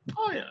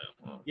Oh, yeah.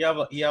 you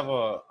have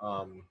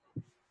a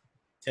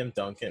Tim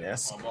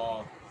Duncan-esque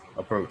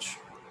approach.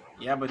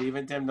 Yeah, but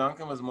even Tim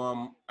Duncan was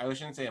more. I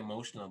shouldn't say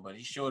emotional, but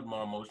he showed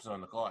more emotion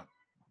on the court.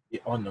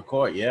 On the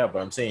court, yeah,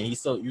 but I'm saying you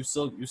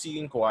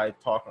see Kawhi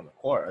talk on the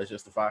court. It's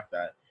just the fact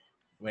that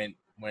when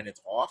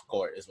it's off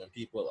court is when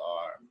people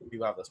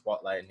have the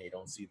spotlight and they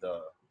don't see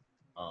the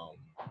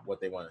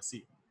what they want to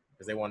see,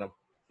 because they want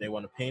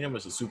to paint him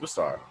as a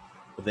superstar,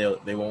 but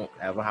they won't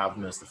ever have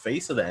him as the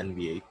face of the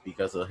NBA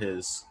because of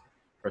his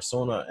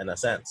persona in a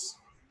sense.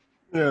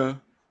 Yeah.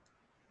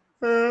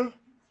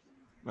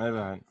 My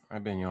bad.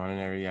 I've been yawning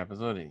every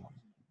episode.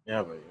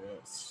 Yeah, but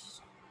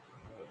it's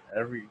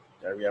every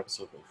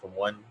episode from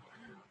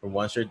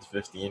one straight to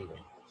 15.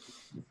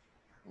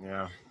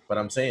 Yeah. But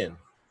I'm saying,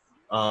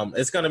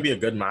 it's gonna be a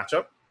good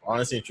matchup.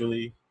 Honestly and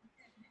truly,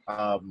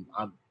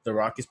 the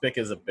Rockies pick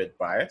is a bit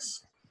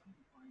biased.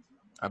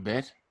 A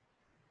bit?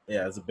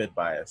 Yeah, it's a bit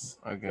biased.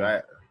 Okay.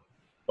 Right?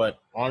 But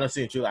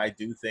honestly and truly, I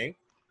do think,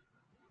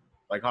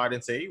 like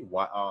Harden say,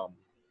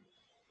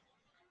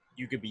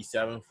 you could be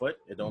 7 foot.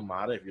 It don't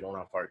matter if you don't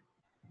have heart.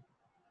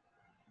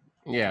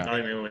 Yeah.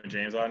 I mean, when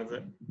James Harden is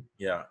it?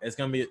 Yeah, it's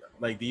gonna be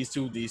like these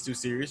two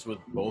series with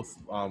both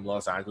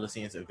Los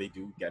Angelesians. If they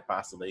do get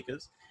past the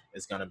Lakers,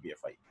 it's gonna be a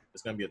fight.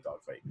 It's gonna be a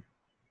dog fight.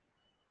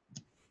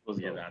 Supposed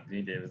to get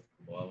Anthony Davis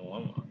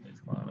one.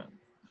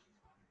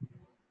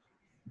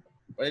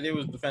 But they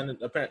was defending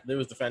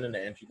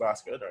the entry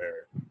basket,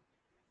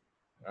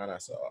 and I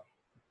saw.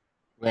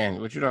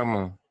 Man, what you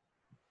talking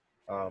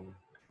about?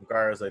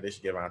 Regardless, like they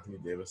should give Anthony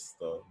Davis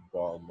the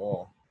ball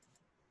more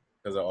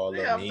because of all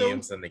the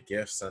memes and the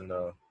gifts and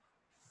the.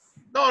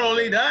 Not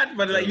only that,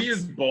 but like he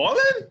is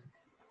balling.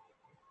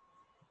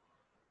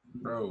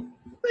 Bro,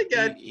 They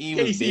got he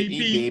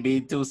KCP.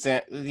 baby 2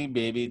 7 They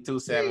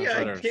got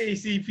footers.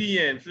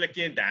 KCP and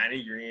flicking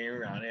Danny Green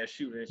around there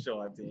shooting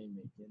shots. They ain't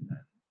making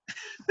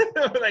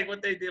that. Like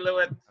what they dealing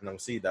with. And I'm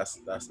that's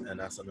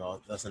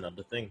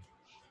another thing,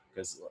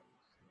 because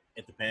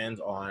it depends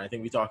on. I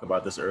think we talked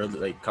about this earlier,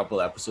 like a couple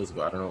episodes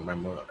ago. I don't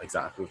remember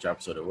exactly which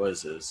episode it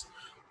was. Is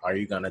are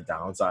you gonna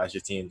downsize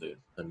your team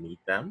to meet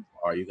them?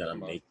 Or are you gonna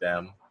make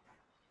them?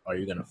 Are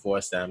you gonna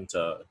force them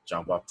to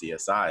jump up to your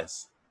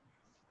size?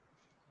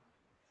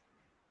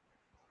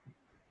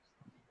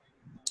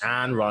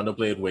 And Rondo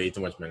played way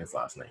too much minutes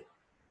last night.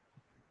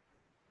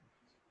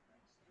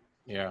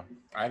 Yeah,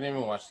 I didn't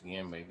even watch the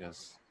game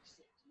because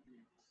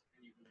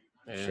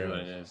it is what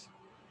it is.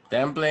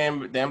 Them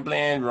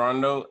playing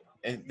Rondo.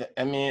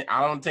 I mean,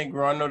 I don't think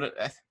Rondo's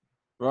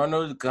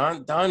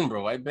done,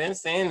 bro. I've been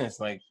saying this.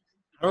 Like,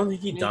 I don't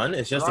think he's done.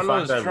 It's just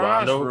Rondo the fact that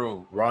trash,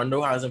 bro.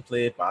 Rondo hasn't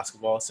played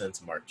basketball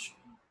since March.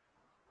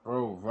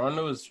 Bro,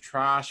 Rondo is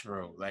trash,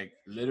 bro. Like,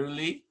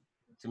 literally,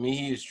 to me,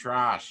 he is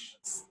trash.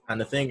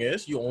 And the thing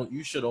is,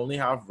 you should only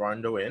have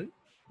Rondo in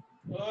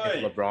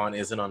if LeBron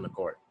isn't on the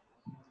court.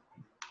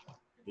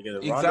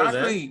 Because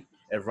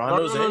if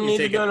Rondo's in, you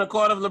take it on the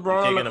court of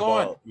LeBron on the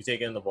court. You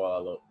taking the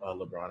ball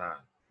LeBron on.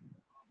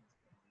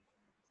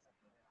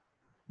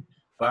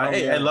 But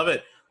hey, I love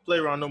it. Play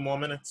Rondo more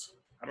minutes.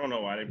 I don't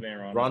know why they playing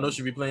Rondo. Rondo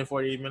should be playing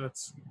 48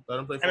 minutes. Let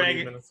him play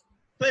 48 minutes.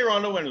 Play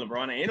Rondo when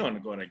LeBron ain't on the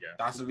court, I guess.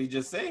 That's what we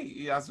just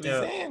say. That's what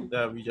we're saying.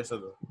 Yeah, we just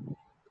said that.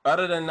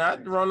 Other than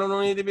that, Rondo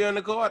don't need to be on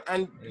the court.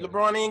 And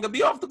LeBron ain't going to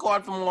be off the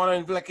court for more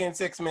than like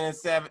 6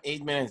 minutes, 7,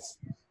 8 minutes.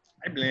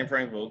 I blame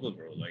Frank Vogel,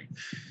 bro. Like,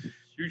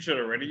 you should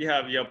already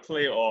have your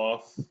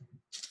playoff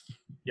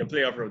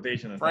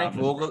rotation. Frank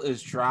Vogel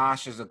is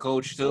trash as a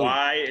coach, too.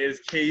 Why is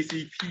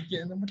KCP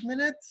getting them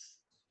minutes?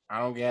 I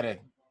don't get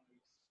it.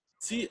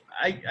 See,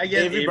 I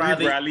get Avery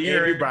Bradley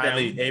hurt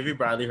him. Avery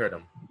Bradley hurt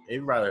him.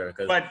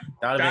 But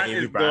that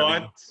is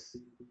not.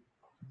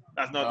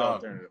 That's not the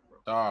alternative, bro.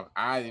 Dog,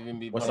 I'd even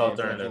be. What's the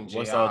alternative?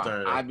 What's the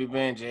alternative? I'd be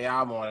playing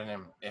JR more than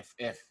him. If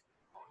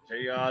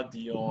JR,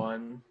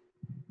 Dion,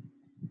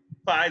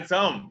 find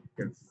some.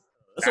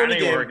 It's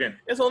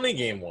only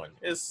game one.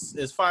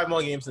 It's 5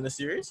 more games in the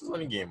series. It's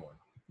only game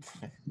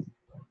one.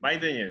 My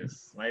thing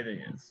is,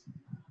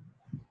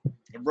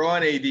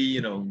 LeBron, AD,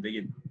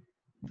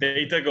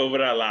 they took over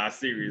that last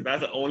series.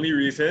 That's the only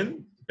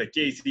reason the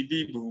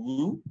KCP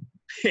boo-boo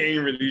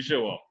ain't really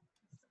show up.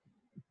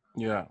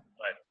 Yeah.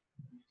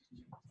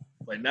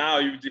 But now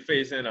you're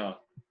facing a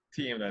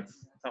team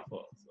that's tougher.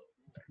 So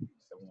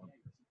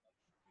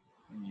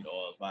you need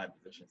all 5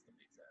 positions to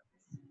make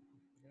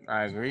sense.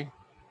 I agree.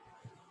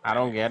 I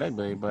don't get it,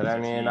 but I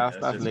mean that's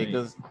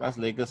Lakers. That's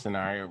Lakers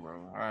scenario,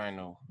 bro. I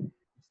know.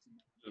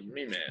 It's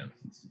me, man.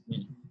 It's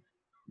me.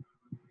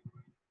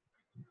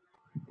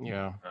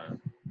 Yeah.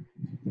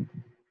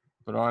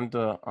 But on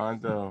to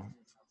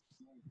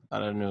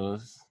other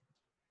news.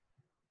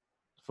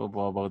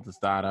 Football about to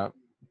start up.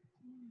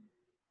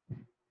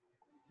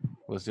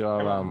 What's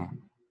your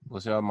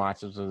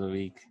matchups of the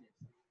week?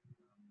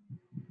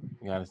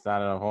 You gotta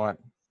start it off hard.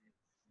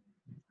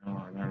 No,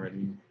 I'm not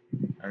ready.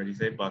 I already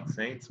say Bucks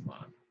Saints,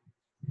 man.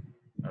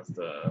 That's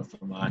the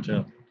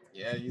matchup.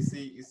 Yeah, you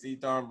see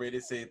Tom Brady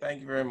say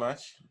thank you very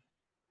much.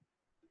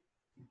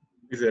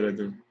 He said it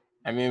too.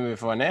 I mean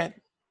before that,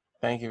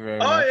 thank you very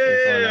much. Oh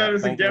yeah, it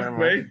was a gift,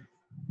 way.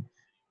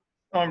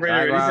 Brady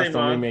already Jaguars say,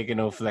 don't be man. making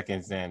no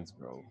flicking sense,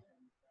 bro.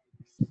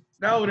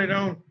 No, they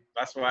don't.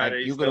 That's why Like they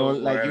you could still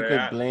only, like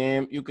where they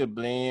at. you could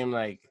blame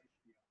like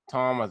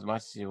Tom as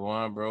much as you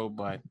want, bro,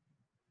 but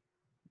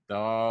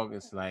dog,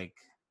 it's like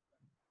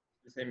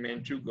They say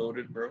Minshew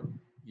goaded, bro.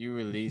 you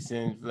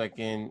releasing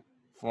flicking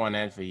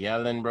Fournette for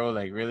yelling, bro.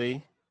 Like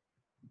really?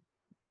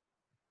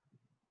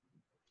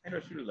 I know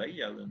she was like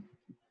yelling.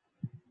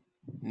 I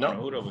No, don't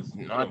know who that was.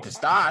 not to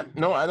start.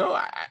 No, I know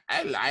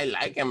I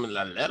like him a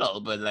little,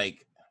 but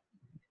like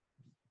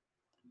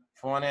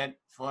Fournette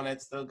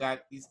still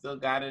got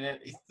it in.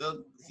 He's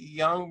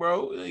young,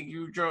 bro. Like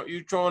you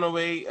throwing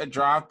away a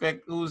draft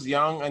pick who's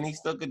young and he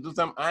still could do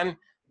something. And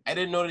I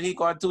didn't know that he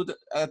got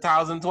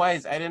 1,000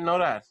 twice. I didn't know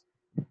that.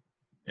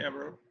 Yeah,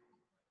 bro.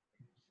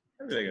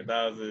 Maybe like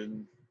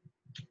 1,000.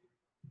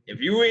 If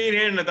you ain't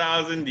hitting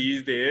 1,000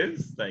 these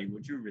days, like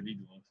what you really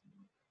doing?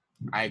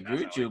 I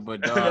agree with you,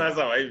 but that's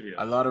how I feel.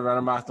 a lot of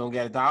running backs don't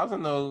get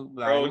 1,000 though.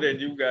 Bro, then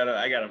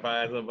I gotta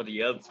find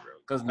somebody else, bro.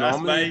 Because That's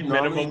my normally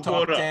minimum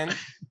top quota. 10.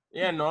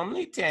 Yeah,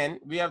 normally 10.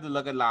 We have to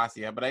look at last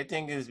year, but I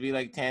think it's be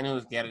like 10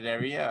 who's get it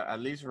every year, at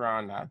least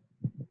around that.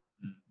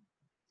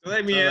 So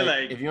I mean,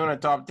 like if you're on a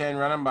top 10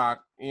 running back,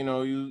 you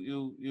know,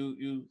 you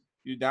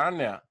down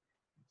there.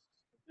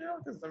 Yeah,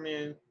 because I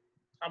mean,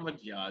 how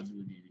much yards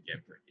would you need to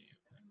get per game?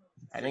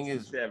 I think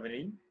it's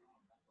 70.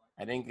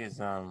 I think it's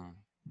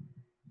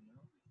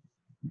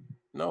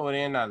no, it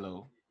ain't that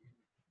low.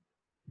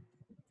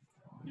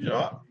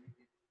 Yeah.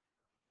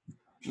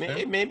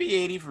 It may be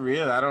 80 for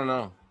real. I don't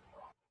know.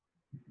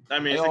 I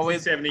mean, I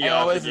always have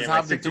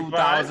have the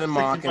 2,000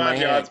 mark in my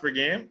head. yards per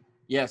game.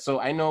 Yeah, so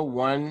I know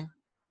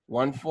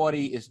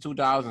 140 is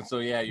 2,000. So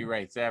yeah, you're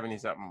right. 70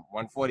 something.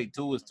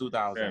 142 is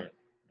 2,000.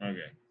 Okay.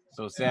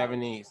 So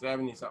 70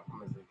 something is it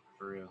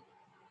for real.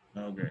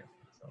 Okay.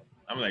 So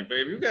I'm like,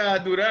 baby, you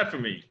gotta do that for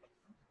me.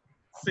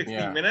 60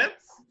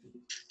 minutes.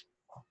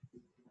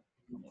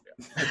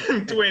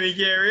 20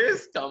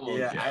 carries. Come on.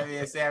 Yeah, I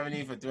mean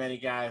 70 for 20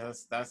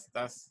 guys. That's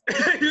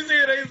you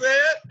see what I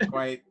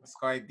said? It's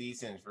quite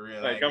decent for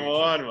real. Like, come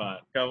on, man.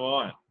 Come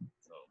on.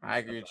 So, I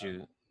agree with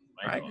you.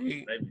 I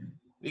agree. Maybe.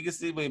 We can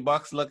see, but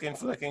Bucks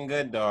flicking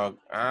good, dog.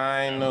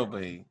 I know,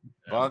 baby.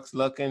 Bucks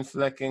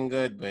flicking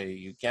good, baby.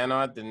 You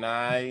cannot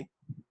deny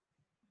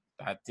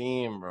that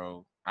team,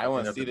 bro. I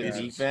want to see the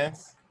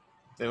defense.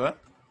 Say what?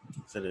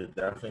 So they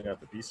definitely got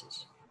the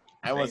pieces.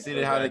 I want to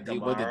see how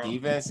what the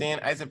defense in.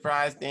 I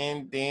surprised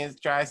they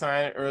didn't try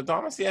signing Earl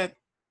Thomas yet.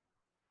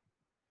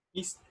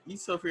 He's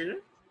still free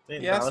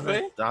there. Yes,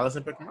 baby. Dallas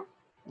and pick him up.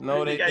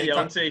 No, they got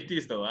young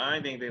safeties though.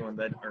 I think they want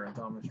that Earl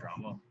Thomas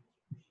drama.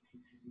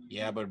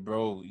 Yeah, but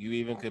bro, you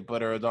even could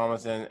put Earl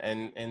Thomas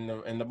in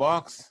the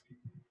box.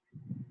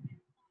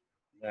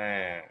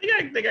 Man,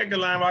 they got good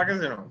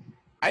linebackers, you know.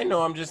 I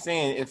know. I'm just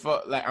saying,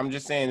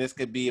 this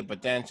could be a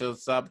potential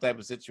sub type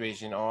of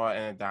situation or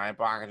in a dime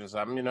pocket or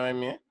something. You know what I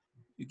mean?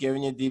 You're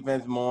giving your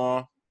defense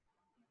more.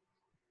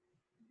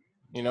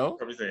 You know?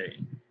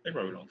 They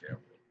probably don't care.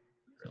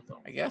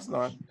 I guess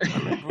not. I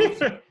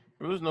mean,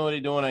 Bruce know what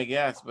he's doing, I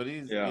guess, but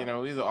he's he's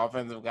an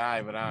offensive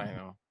guy, but I don't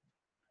know.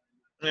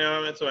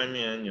 Yeah, that's what I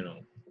mean. You know.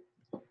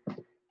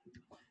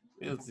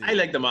 We'll see. I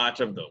like the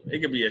matchup though. It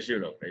could be a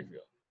shootout. I feel.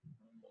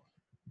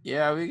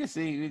 Yeah, we can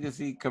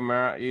see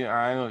Kamara.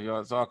 I know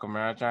y'all saw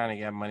Kamara trying to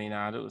get money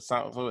now.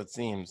 So it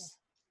seems.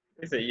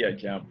 They say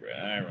Camp, bro.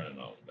 I ain't running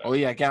on that. Oh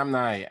yeah, Camp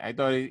Nye. I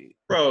thought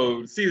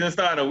bro, season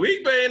starting a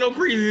week, but ain't no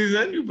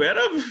preseason. You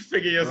better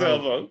figure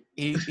yourself out.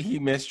 He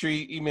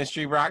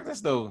mystery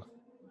practice though.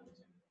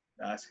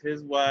 That's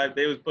his wife.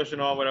 They was pushing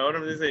on without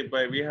him. They say,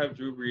 but we have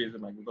Drew Brees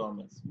and Michael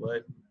Thomas.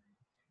 What?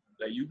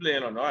 Like you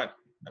playing or not?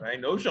 And I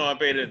know Sean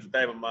Payton is the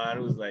type of man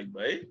who's like,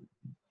 but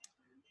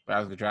I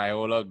was gonna try to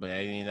hold up, but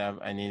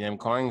I need them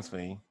coins for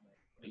you.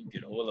 You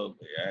can hold up.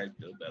 Yeah,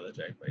 Bill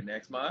Belichick by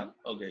next month.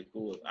 Okay,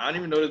 cool. I don't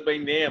even know this by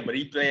name, but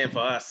he playing for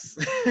us.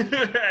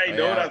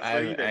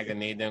 I can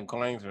need them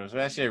coins for,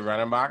 especially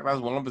running back. That's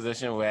one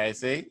position where I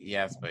say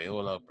yes, but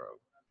hold up, bro.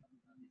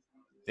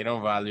 They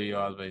don't value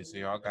y'all, but so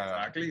y'all gotta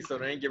exactly. So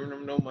they ain't giving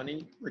them no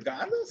money,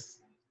 regardless.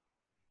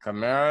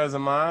 Kamara is a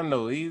man,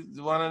 though.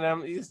 He's one of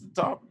them. He's the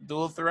top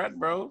dual threat,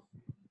 bro.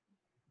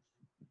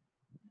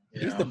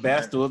 Yeah, he's the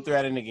best dual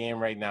threat in the game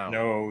right now.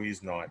 No,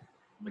 he's not.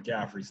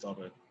 McCaffrey, stop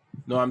it.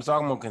 No, I'm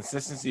talking about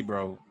consistency,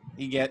 bro.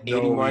 He get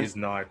 81. No, he's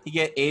not. He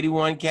get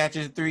 81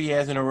 catches 3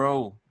 years in a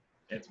row.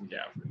 It's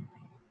McCaffrey.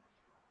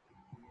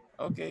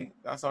 Okay,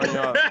 that's on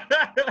y'all.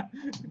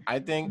 I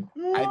think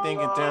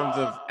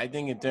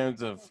in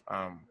terms of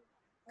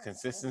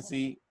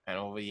consistency and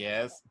over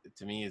years,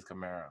 to me is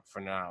Kamara for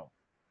now.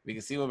 We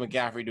can see what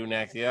McCaffrey do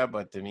next year,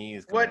 but to me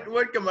is Kamara.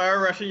 What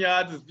Kamara rushing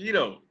yards is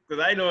Vito?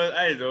 Because I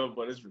know,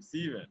 but it's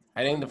receiving.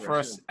 I think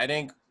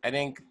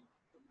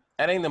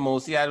the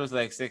most he had was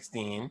like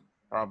 16,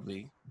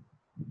 probably.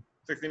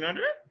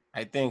 1,600?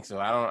 I think so.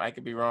 I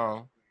could be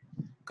wrong.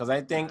 Because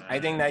I think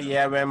that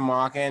year when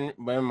Mark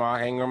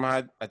Ingram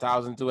had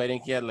 1,002, I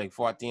think he had like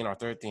 14 or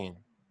 13.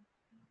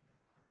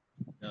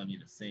 No,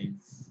 need the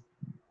Saints.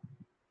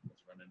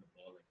 Just running the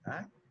ball like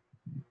that.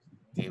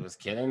 He was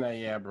killing that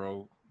year,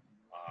 bro.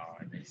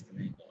 they still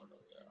ain't going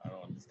nowhere. I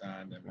don't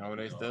understand them. No,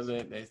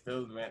 they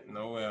still went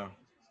nowhere.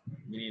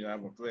 We need to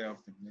have a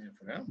playoff to win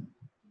for them.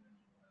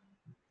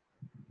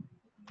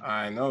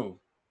 I know.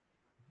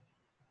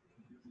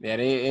 Yeah,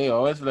 they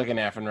always looking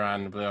at and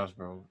around in the playoffs,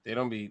 bro. They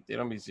don't be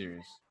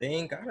serious. They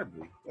ain't gotta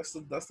be. That's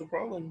the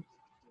problem.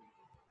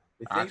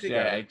 They think Actually, they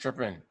gotta. I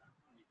tripping.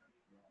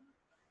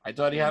 I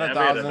thought he had Never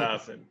had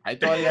 1,000. I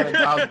thought he had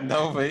 1,000.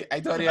 No, but I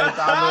thought he had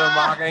 1,000 with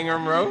Mark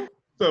Ingram, bro.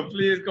 So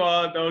please,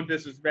 Carl, don't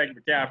disrespect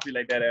McCaffrey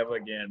like that ever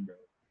again, bro.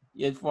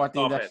 He had 14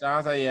 Stop it.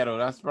 touchdowns. Yeah, though.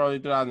 That's probably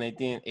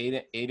 2018.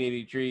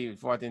 883,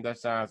 14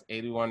 touchdowns,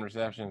 81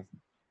 receptions.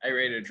 I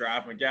ready to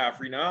draft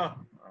McCaffrey now.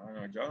 I don't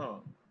know,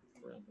 John.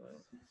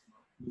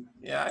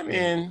 Yeah, I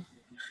mean,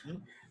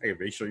 I can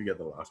make sure you get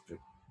the last pick.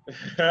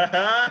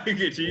 You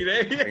get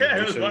cheated.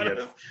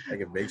 I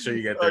can make sure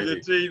you get Oh, 30. you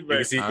cheat, You man.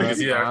 can see, I you can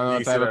see don't that. know You what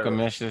can see type of that.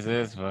 commission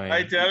this is, but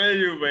I telling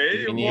you, man.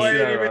 Your We boy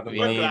need- ain't even we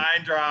put need-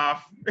 line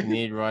draft. you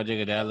need Roger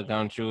Goodell to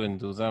come through and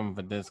do something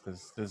for this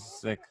because this is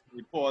sick.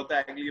 We Paul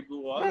Tagley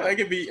blew all No, that. it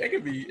could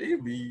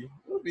be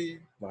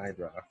my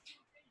draft.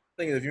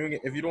 Thing is,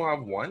 if you don't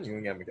have one, you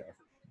can get McCaffrey.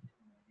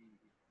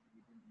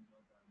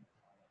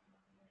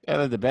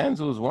 Yeah, it depends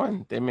who's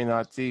won. They may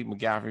not see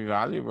McCaffrey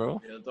value,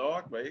 bro. Real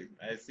talk, man.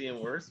 I see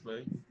him worse,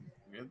 man.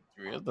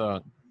 Real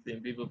dog.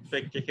 Seeing people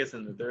pick kickers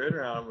in the third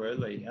round, bro.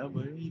 Like, yeah,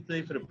 but he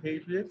played for the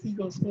Patriots. He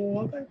gonna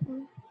score all that,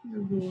 bro.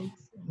 I'm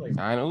like,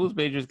 I know who's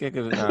Patriots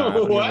kicker. Nah, I don't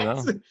even know.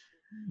 what?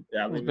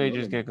 Yeah, I Who's mean,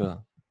 Patriots kicker?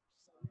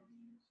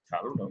 I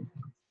don't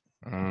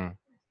know.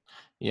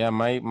 Yeah,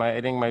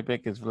 I think my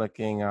pick is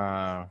flicking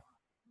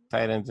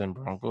Titans and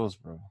Broncos,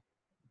 bro.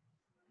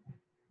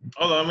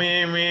 Hold on, we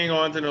ain't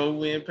going to know.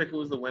 We ain't pick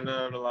who's the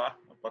winner of the lot.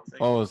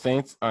 Oh,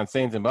 Saints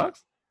and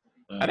Bucks?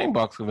 I think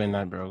Bucks will win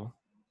that, bro.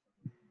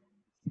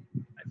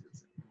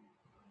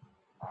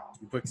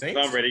 You pick Saints?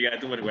 I'm ready. Got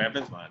too many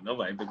weapons, man.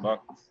 Nobody pick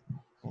Bucks.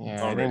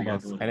 Yeah, Already I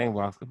got think to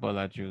Bucks could pull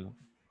that through.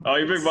 Oh,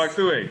 you pick Bucks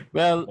too, eh?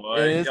 Well,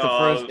 Boy, it is y'all. the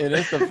first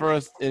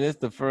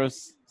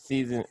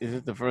season. It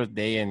is the first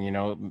day,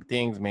 and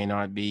things may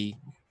not be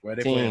Where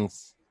they playing?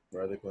 things.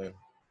 Where are they playing?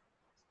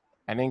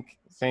 I think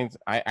Saints.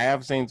 I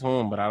have Saints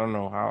home, but I don't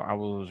know how I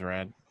will lose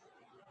Red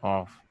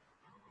off.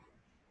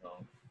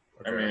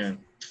 I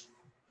mean,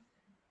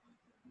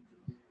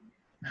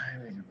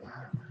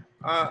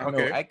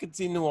 okay. I could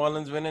see New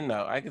Orleans winning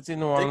now. I could see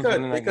New They Orleans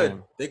winning that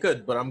game. They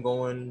could, but I'm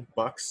going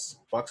Bucks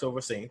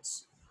over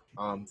Saints.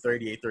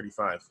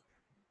 38-35.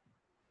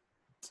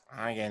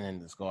 I ain't getting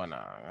into the score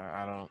now.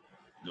 I don't.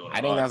 doing I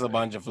a think lot, that's a man.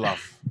 bunch of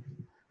fluff.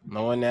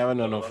 No one never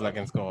know no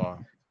flicking score.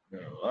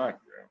 Doing a lot,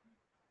 bro.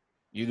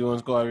 You doing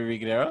score every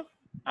week there?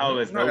 I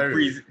was Not no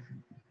every- preseason.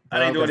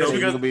 I ain't doing Just no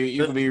because-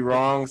 You could be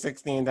wrong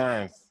 16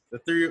 times. The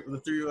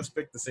three of us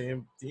picked the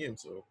same team,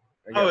 so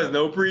I was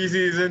no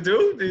preseason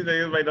too. These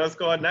niggas might not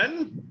score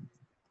nothing.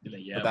 You're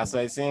like, yeah, But that's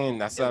what I'm saying.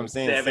 That's what I'm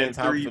saying.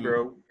 7-3,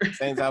 bro.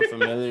 Saints have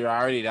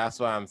familiarity. That's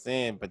what I'm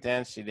saying.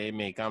 Potentially they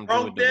may come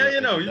through. From there,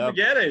 you know, you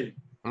forget it.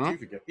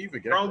 You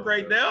forget From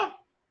right there.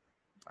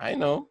 I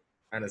know.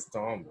 And it's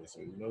Tom, so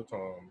you know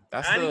Tom.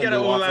 That's And still you a get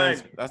an new O-line.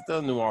 offense. That's still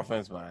a new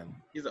offense, man.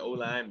 He's an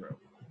O-line, bro.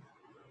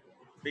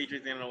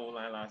 Patriots in an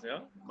O-line last year.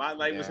 My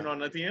life was Yeah. on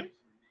the team.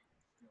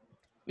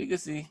 We could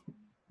see.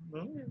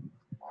 Mm-hmm.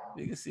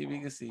 We could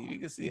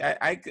see.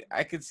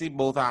 I could see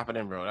both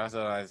happening, bro. That's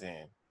what I'm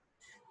saying.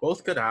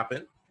 Both could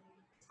happen.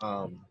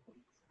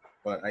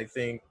 But I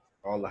think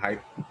all the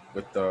hype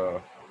with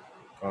the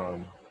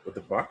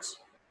Bucks,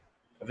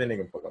 I think they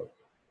can pull out.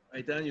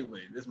 I tell you,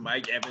 man, this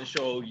Mike Evans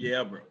show,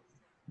 yeah, bro.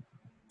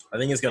 I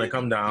think it's gonna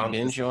come down.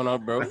 Been showing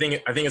up, bro. I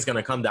think it's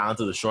gonna come down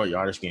to the short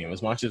yardage game.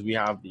 As much as we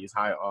have these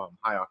high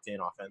octane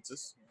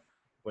offenses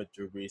with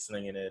Drew Brees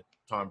slinging it,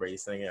 Tom Brady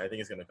slinging it, I think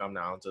it's gonna come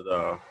down to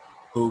the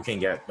who can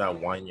get that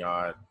 1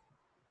 yard,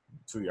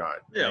 2 yard.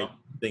 Yeah.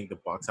 I think the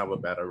Bucks have a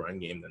better run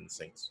game than the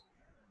Saints.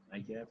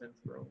 Mike Evans,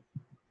 bro.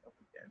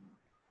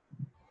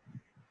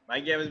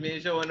 Mike Evans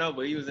been showing up,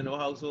 but he was in no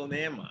household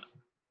name, man.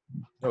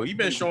 No, he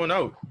been showing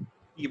out.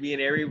 He could be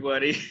in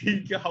everybody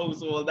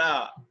household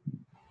out.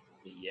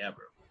 Yeah,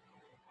 bro.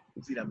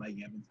 You see that Mike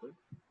Evans, bro?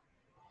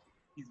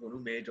 He's the one who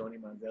made Johnny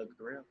Manziel's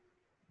career.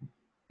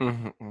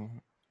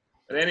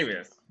 But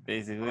anyways,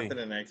 Basically. on to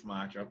the next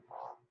matchup.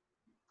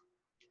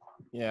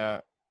 Yeah,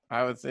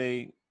 I would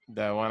say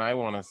the one I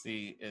want to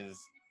see is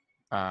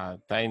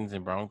Titans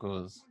and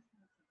Broncos.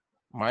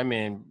 My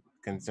main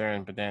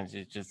concern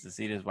potentially is just to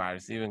see this wide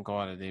receiving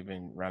core that they've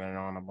been running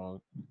on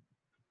about.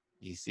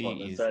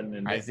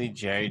 I see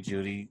Jerry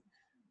Judy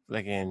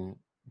flicking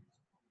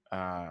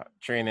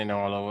training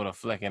all over the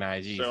flicking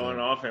IG. Showing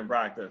off in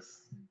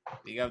practice.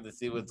 You have to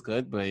see what's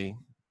good, but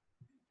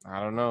I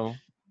don't know.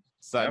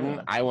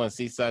 Sutton, I want to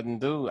see Sutton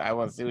do. I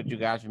want to see what you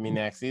got for me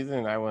next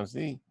season. I want to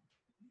see.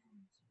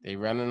 They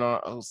running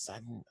on.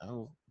 Sutton.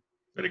 Who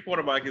the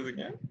quarterback is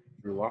again?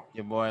 Drew Lock.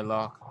 Your boy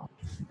Locke.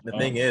 The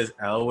thing is,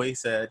 Elway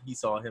said he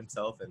saw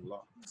himself in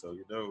Lock, so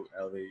you know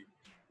Elway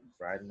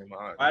riding him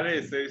on. Why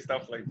they say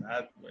stuff like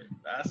that? Man?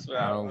 That's what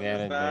I don't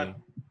get it, man.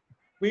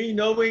 We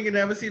know we can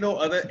never see no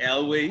other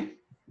Elway.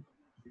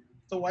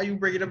 So why you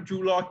bringing up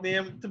Drew Lock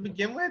name to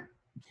begin with?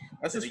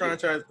 That's his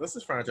franchise. That's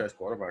his franchise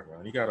quarterback,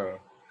 man. He gotta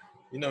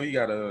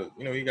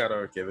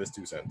give his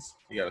 2 cents.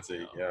 He gotta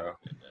say, yeah.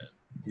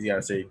 He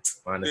gotta say,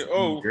 man, he's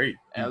great.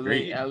 He's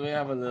great. Elway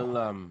have a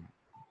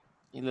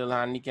little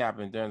handicap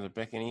in terms of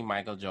picking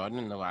Michael Jordan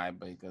in the eye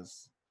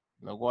because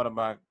no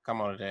quarterback come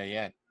out of there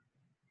yet.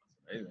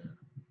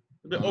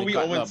 We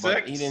Cutler, 0-6.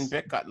 but he didn't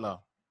pick Cutler,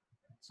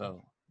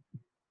 so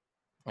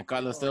and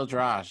Cutler's still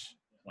trash.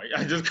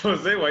 I just gonna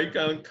say why you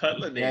calling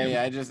Cutler name?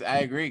 Yeah. I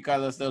agree.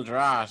 Cutler's still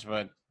trash,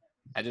 but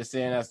I just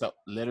saying that's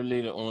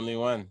literally the only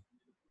one.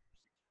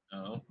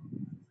 Oh.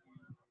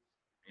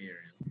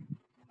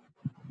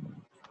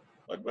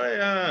 But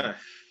by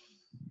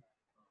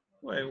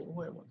wait,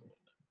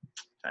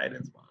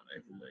 Titans, man. I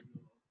feel like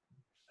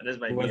this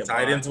might be a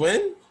Titans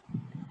win.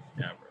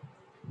 Yeah,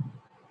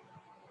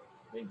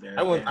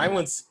 bro.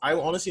 I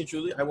honestly and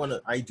truly,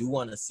 I do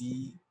want to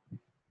see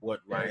what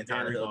Ryan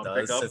Tannehill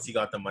does since he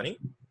got the money.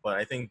 But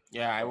I think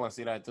I want to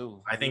see that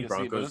too. I think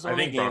Broncos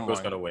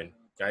gonna win.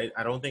 I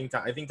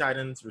think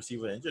Titans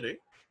receiver injured.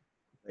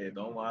 They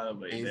don't want to,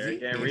 but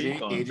Derrick Henry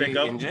gonna pick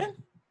up.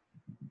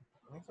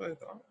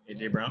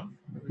 AJ Brown.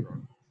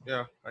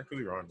 Yeah, I could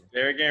be wrong.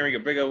 Derrick Henry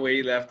can pick up where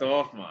he left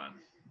off, man.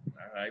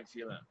 All right,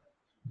 feeling.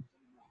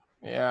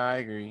 Yeah, I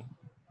agree.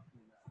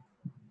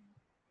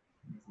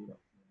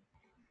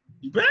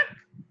 You back?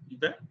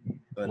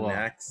 The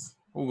next.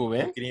 Who go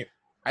win?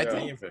 I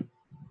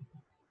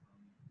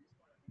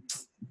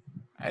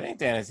think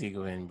Tennessee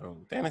go win, bro.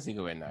 Tennessee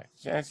go win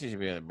next. Tennessee should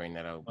be able to bring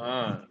that out.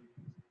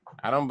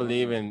 I don't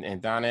believe in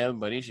Tannehill,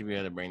 but he should be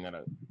able to bring that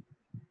out.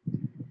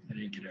 I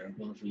didn't get a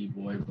for you,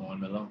 boy, Vaughn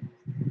Miller.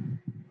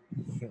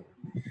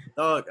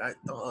 Dog,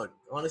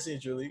 honestly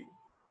and truly,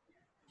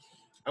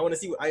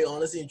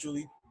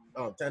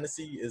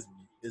 Tennessee is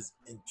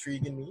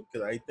intriguing me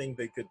because I think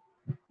they could,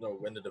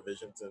 win the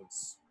division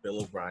since Bill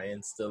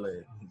O'Brien's still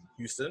in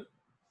Houston.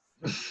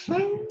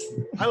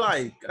 I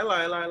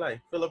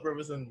lie. Phillip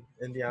Rivers in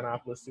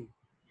Indianapolis too.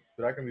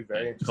 So that can be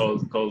very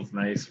interesting. Cole's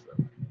nice, bro.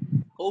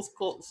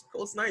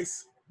 Cole's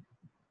nice.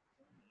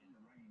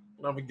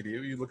 I'm gonna give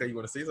you look like you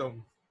want to say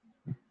something.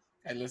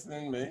 Hey,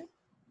 listening, man.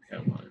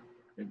 Come on,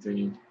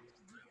 continue.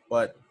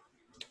 But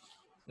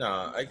no,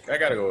 I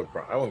gotta go with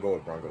I won't go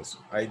with Broncos.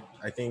 I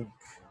think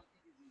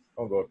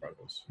I'll go with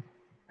Broncos.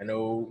 I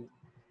know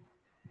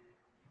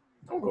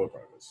I'll go with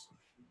Broncos.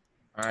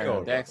 I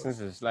know Daxton's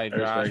a slight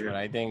draw, but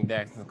I think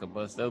Daxton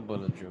could still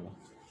bullet through.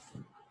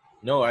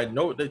 No, I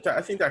know.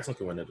 I think Daxton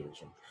can win the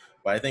division,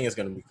 but I think it's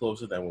going to be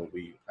closer than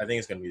I think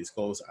it's going to be as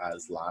close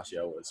as last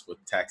year was with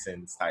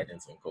Texans,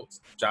 Titans, and Colts.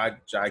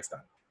 Jags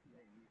done.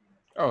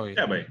 Oh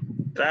yeah, but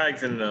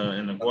Jags in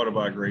the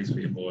quarterback race for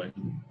your boy.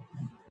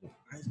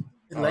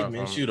 I like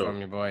Minshew though. From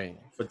your boy.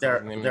 For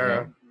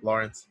Dara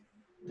Lawrence.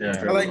 Yeah,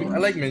 I like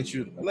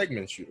Minshew.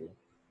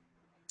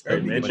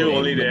 Minshew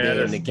only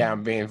there in the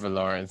campaign for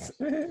Lawrence.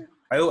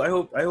 I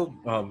hope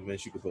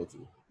Minshew could go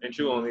too.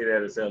 Minshew only there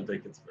to sell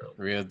tickets, bro.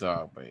 Real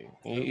dog, but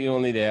he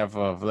only there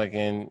for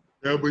flicking.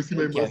 Yeah, but see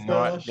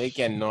my they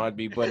cannot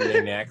be putting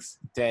their next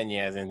 10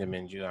 years into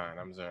Minshew on.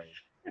 I'm sorry.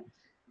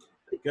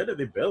 They good if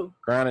they build.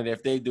 Granted,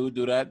 if they do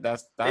that,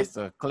 that's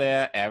a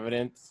clear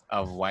evidence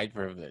of white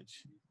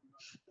privilege.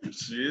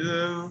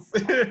 Jesus.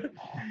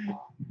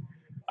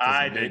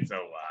 I think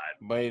so.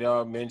 But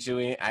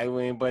Minshew I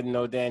ain't putting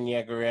no Dan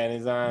Yecker in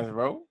his arms,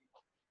 bro.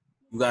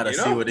 You gotta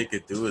see what they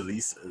could do at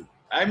least.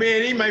 I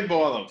mean, he might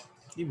ball him.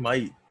 He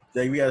might.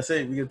 Like we gotta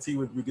say, we can see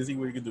what he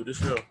can do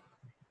this year.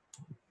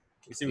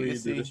 We see what he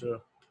can do this year.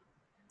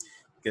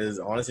 Because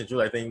honestly,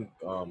 truly, I think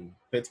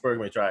Pittsburgh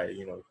may try,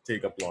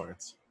 take up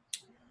Lawrence.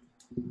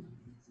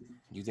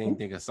 You think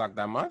they can suck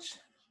that much?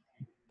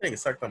 I think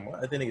it's suck that much.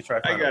 I think they can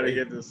try. I gotta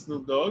get the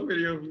Snoop Dogg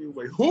video of you.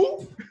 Like,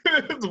 who?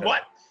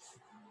 What?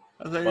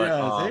 Pittsburgh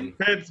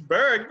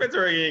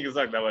ain't gonna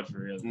suck that much for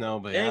real. No,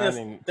 but they ain't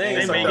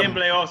making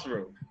playoffs,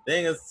 bro. They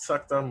ain't gonna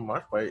suck that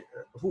much, but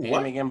who? They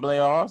ain't making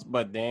playoffs,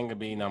 but they ain't gonna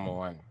be number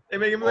one. They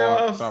making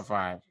playoffs. Top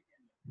 5.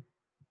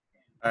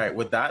 All right,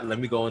 with that, let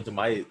me go into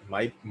my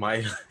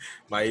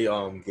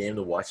game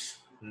to watch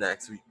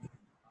next week.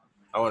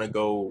 I want to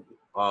go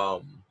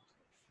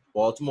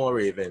Baltimore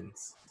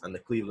Ravens and the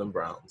Cleveland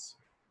Browns.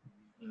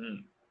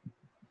 Mm-hmm.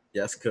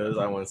 Yes, because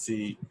I want to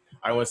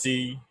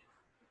see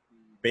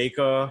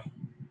Baker.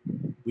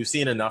 We've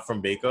seen enough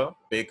from Baker.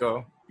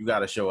 Baker, you got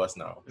to show us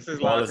now. This is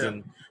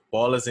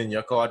ball is in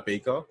your court,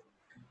 Baker.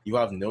 You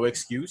have no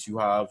excuse.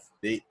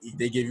 They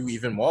give you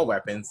even more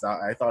weapons.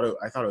 I thought it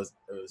was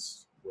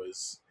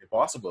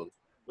impossible.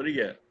 What do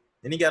you get?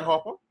 Didn't he get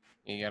Hopper?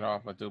 He got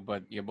Hopper too,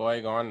 but your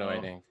boy gone though. I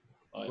think.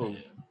 Oh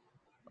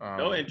yeah.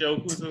 No, and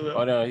Joe still there.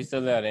 Oh no, he's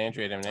still there. They ain't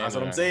trade him. That's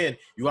what I'm saying.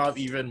 You have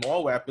even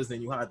more weapons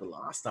than you had the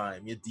last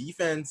time. Your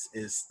defense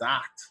is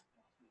stacked.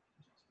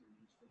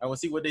 I want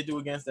to see what they do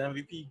against the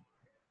MVP.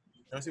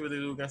 I want to see what they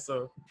do against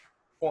the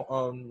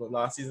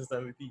last season's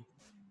MVP.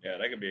 Yeah,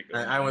 that could be a good.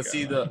 I want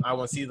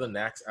to see the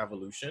next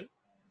evolution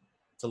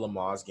to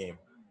Lamar's game.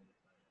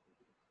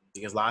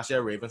 Because last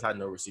year Ravens had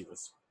no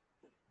receivers.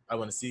 I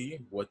want to see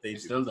what they do.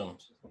 Still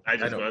don't. I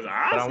just was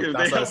asking.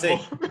 That's what I'm saying.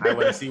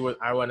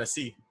 I want to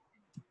see.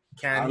 I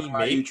Can don't he know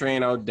why you make?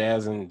 train out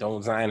Dez and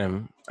don't sign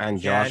him. And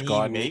Josh Can he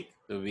Gordon, make?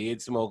 the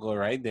weed smoker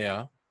right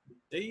there.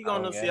 There you I go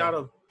don't to get it.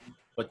 Seattle.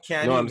 But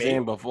can No, he I'm make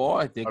saying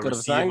before they a could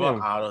have signed receiver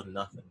him. out of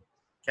nothing?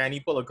 Can he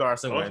pull a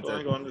Carson Josh Wentz?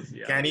 Gordon going to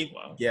Seattle. Can he?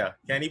 Wow. Yeah.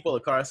 Can he pull a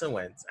Carson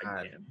Wentz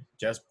I and can.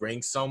 just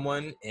bring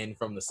someone in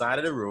from the side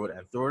of the road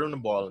and throw them the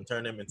ball and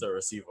turn them into a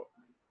receiver?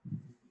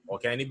 Or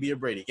can he be a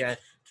Brady?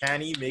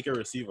 Can he make a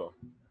receiver?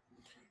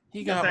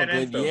 He got got a tight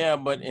ends, good though. year,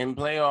 but in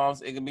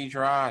playoffs it could be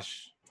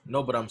trash.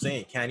 No, but I'm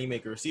saying, can he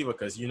make a receiver?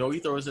 Because you know he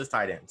throws his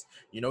tight ends.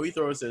 You know he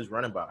throws his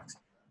running backs.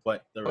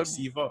 But the But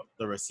receiver,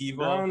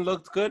 Brown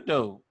looked good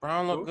though.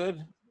 Brown looked Who?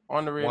 good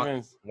on the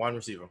Ravens. one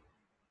receiver.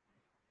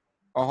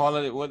 Oh,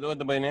 Holiday, what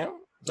the boy name?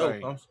 Sorry.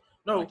 No,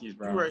 Marquise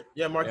Brown. you're right.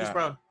 Yeah, Marquise Yeah.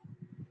 Brown.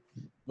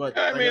 But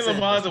I like mean, said,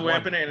 Lamar's that's a one.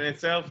 weapon in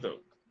itself, though.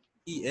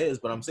 He is,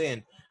 but I'm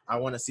saying I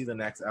want to see the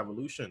next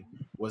evolution.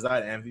 Was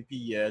that MVP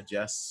year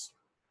just?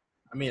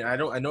 I mean, I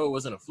know it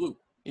wasn't a fluke.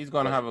 He's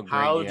gonna But have a great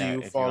how year. do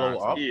you if follow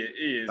ask up me.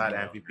 He is that gonna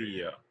have a MVP great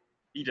year?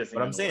 He just But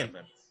ain't I'm got saying- no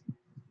weapons.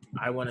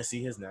 I want to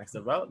see his next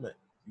development.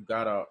 You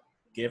gotta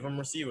give him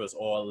receivers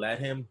or let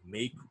him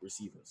make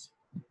receivers.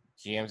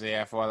 GM say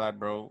after all that,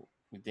 bro,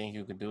 you think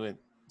you could do it?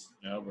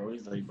 Yeah, bro.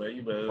 He's like, but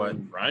you better But-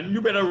 run.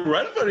 You better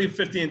run for these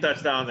 15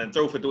 touchdowns and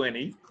throw for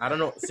 20. I don't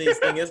know. See, the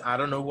thing is, I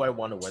don't know who I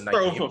want to win that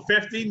Throw game. for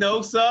 50.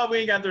 No, sir. We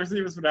ain't got the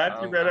receivers for I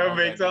that. You don't- I better don't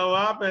make get something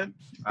happen.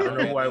 I don't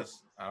know who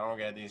I don't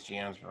get these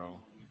GMs, bro.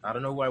 I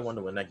don't know who I want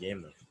to win that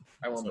game though.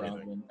 I want That's what I Browns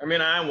think. win. I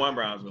mean, I want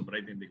Browns win, but I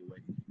think they can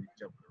win.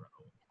 Jump for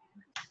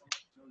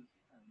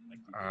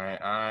the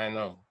run. I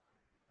know.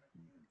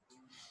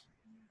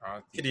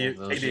 Could you-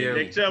 Little could shit. you-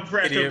 Nick Chubb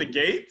fresh Idiot. out the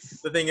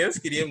gates. The thing is,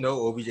 Gideon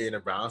know OBJ and the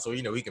Browns, so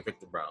you know he can pick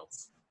the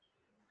Browns.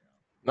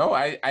 No,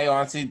 I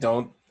honestly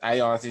don't. I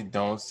honestly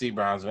don't see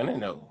Browns winning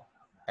though.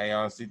 I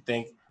honestly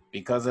think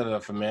because of the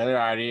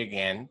familiarity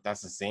again,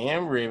 that's the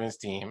same Ravens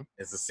team.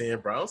 It's the same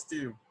Browns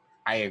team.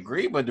 I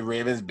agree, but the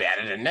Ravens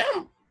better than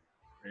them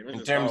Ravens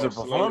in is terms of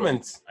slow, though.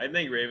 performance. I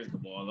think Ravens can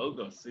ball out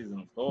this season,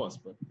 of course,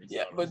 but they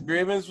Yeah, slow. but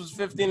Ravens was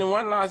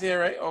 15-1 last year,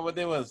 right? Or what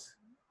they was?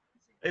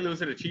 They lose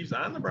to the Chiefs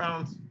and the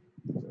Browns.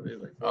 So they're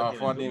like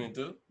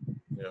 14-2.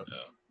 Yeah.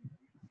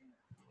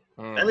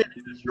 I mean,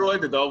 they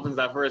destroyed the Dolphins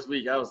that first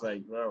week. I was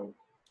like, bro.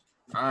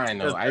 I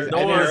know. I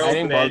No one's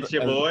think that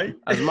your boy.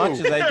 as much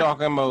as I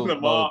talking about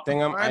Lamar.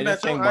 Thingham, I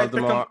just think I pick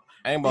him. Baltimore.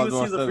 I think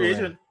Baltimore He's a still free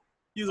gonna win. agent.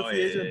 He was a Oh, free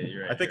yeah, agent. yeah,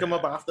 you're right, I pick you're him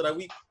up right. after that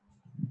week.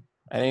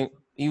 I think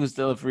he was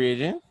still a free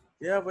agent.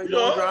 Yeah, but Yeah.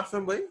 no one draft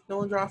him, boy. No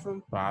one draft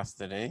him. Lost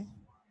today.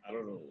 I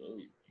don't know.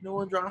 No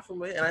one draft him,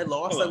 boy. And I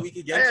lost Hold that on. week I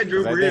against had you.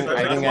 Drew I Brees, think though, I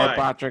that's think I had why.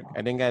 Patrick.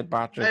 I think I had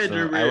Patrick. I had So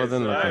Drew I Brees,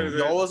 wasn't so I looking. was-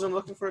 Y'all wasn't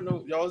looking for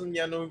no. Y'all wasn't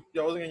getting no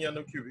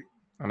QB.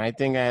 And I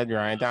think I had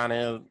Ryan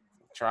Tannehill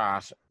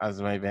trash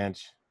as my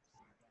bench.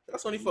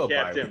 That's only for a bye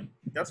Capped week. him.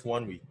 That's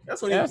 1 week.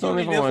 That's only, Yeah, it's you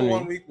only only for did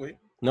 1 week, boy.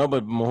 No,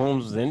 but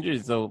Mahomes was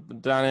injured, so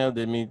Tannehill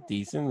did me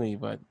decently.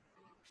 But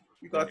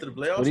We got to the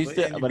playoffs, But he boy,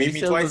 still- and you but he beat me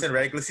still twice was- in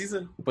regular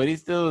season.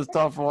 still was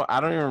tough for. I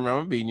don't even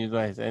remember beating you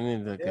guys. I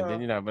need to Yeah.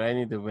 continue that, but I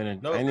need to win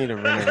it. No. I need to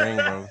win a ring,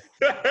 bro.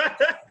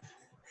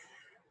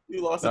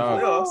 You lost in the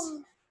No.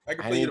 playoffs. I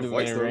can I play you need the to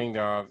win voice a though. ring,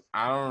 dog.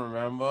 I don't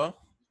remember.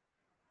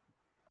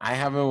 I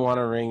haven't won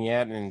a ring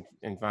yet in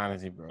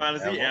fantasy, bro.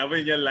 Honestly, Ever? ever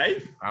in your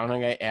life? I don't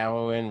think I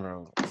ever win,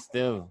 bro.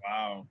 Still,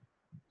 Wow.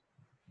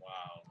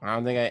 I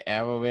don't think I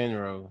ever win,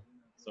 bro.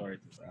 Sorry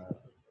to say.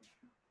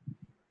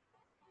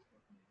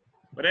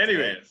 But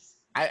anyways,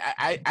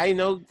 I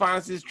know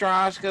fantasy's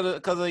trash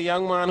because a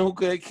young man who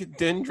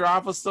didn't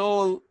drop a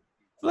soul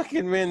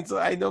fucking win. So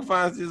I know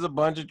fantasy is a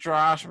bunch of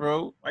trash,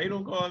 bro. why you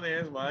don't call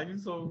names, man? You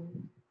so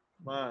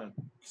man.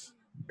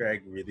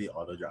 Greg really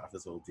auto draft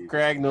this whole team.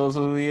 Craig knows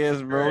who he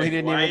is, bro. He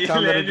didn't Why even you come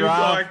to the letting you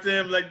draft, talk to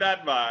him like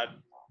that, man?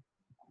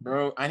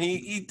 bro. And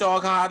he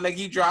talk hard like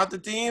he dropped the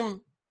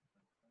team.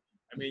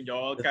 I mean,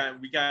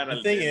 we kind The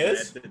of thing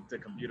is- the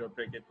computer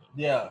pick it.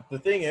 Yeah, the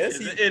thing is,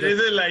 It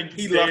isn't like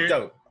he they- lucked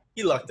out.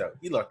 He lucked out.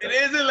 It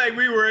isn't like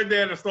we weren't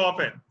there to stop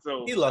it.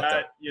 So He lucked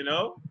out. you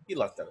know. He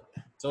lucked out.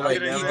 So I've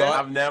like never- he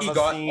got I've never he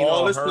got seen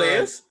all or his heard-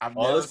 players. I've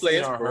All never his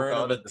players seen or broke heard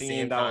out of a at the team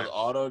same that time. was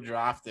auto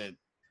drafted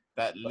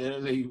that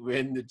literally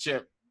win the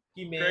chip.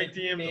 He Craig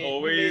teams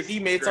always he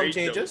made some great,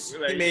 though. changes.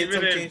 Like, He made even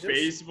some in changes.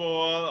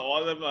 baseball,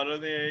 all them other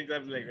things.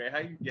 I'm like, how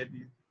you get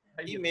these?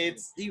 How He you made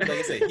get he like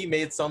I said, he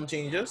made some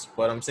changes,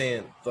 but I'm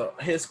saying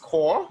his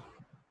core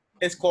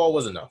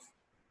was enough.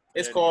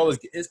 His Yeah, core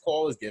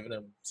was giving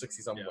him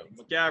 60 something yeah,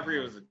 points.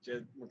 McCaffrey was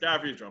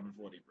dropping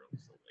 40, bro.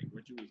 So like,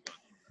 what you was done.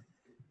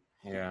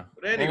 Yeah.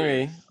 But anyway,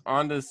 Anyway,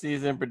 on to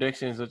season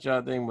predictions. What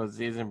y'all think about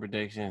season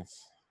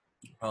predictions?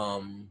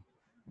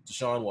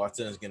 Deshaun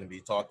Watson is going to be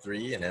top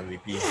 3 in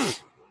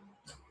MVP.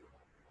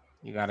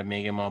 You got to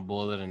make him more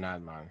bolder than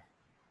that, man.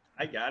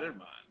 I got it,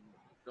 man.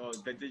 So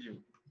did you?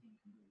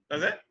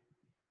 That's it.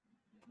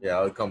 Yeah,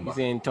 I'll come He's back.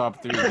 saying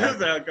top 3. That's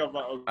That's, come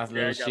on. that's a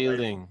Okay, I little got my-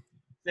 shielding.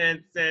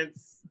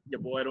 Since your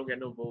boy don't get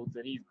no votes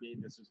and he's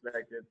being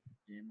disrespected,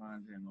 game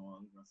manager and all,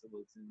 Russell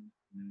Wilson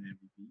winning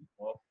MVP.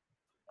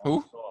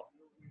 Who?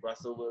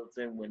 Russell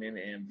Wilson winning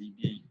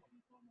MVP.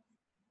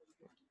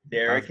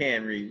 Derrick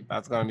Henry.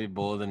 That's gonna be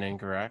bold and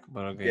incorrect,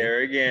 but okay.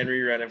 Derrick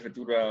Henry running for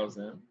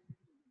 2,000.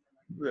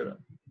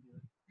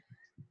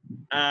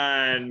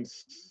 And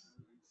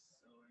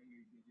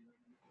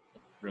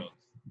bro,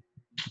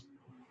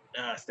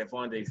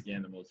 Stephon Diggs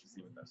getting the most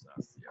receiving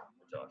touchdowns. Yeah,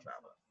 with Josh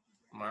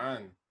Allen.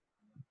 Man,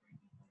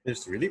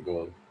 It's really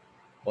bold.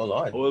 Hold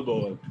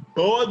on.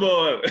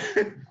 Bold.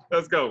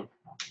 Let's go.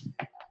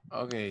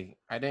 okay.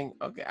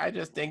 I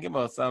just thinking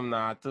about something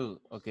now too.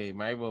 Okay,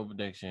 my bold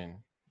prediction.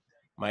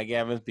 Mike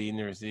Evans beating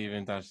the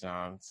receiving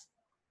touchdowns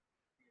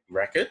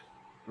Record?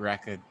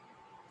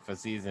 for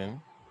season.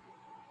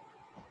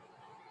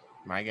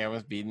 Mike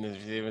Evans beating the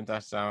receiving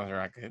touchdowns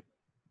record.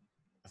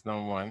 That's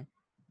number one.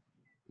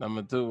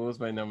 Number two, what was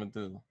my number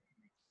two?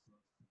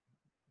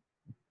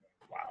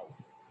 Wow.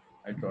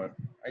 I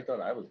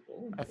thought I was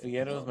bold. I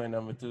forget it was my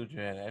number two,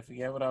 Dread. I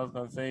forget what I was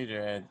gonna say,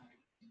 Dread.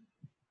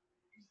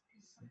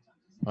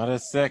 What a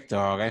sick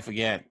dog. I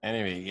forget.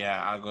 Anyway,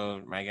 yeah, I'll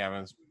go Mike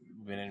Evans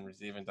winning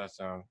receiving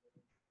touchdown.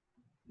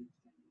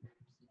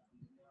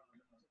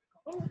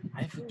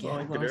 I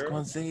forget what I was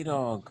gonna say,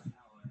 dog.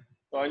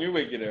 On you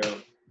make it,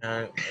 Earl.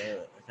 I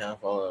can't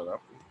follow it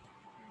up.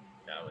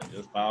 Yeah, man,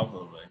 just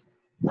powerful, like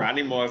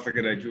Rodney Moss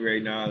looking at you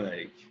right now,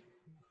 like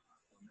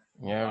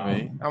Yeah,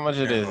 babe. How much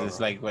it is? It's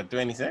like what,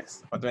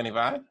 26 or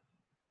 25?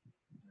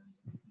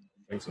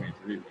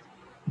 23.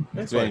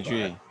 It's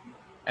 23.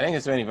 I think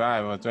it's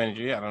 25 or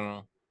 23. I don't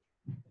know.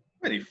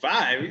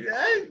 25.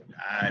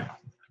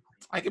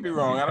 I could be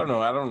wrong. I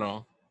don't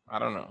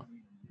know.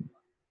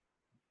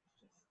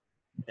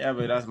 Yeah,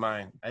 but that's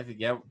mine. I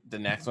forget the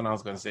next one I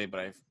was gonna say,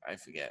 but I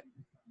forget.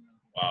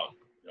 Wow.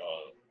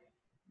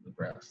 The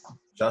press.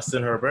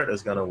 Justin Herbert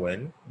is gonna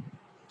win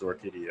the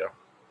Rookie of the Year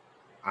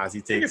as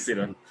he takes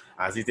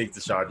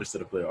the Chargers to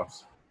the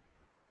playoffs.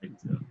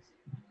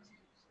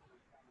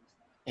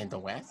 In the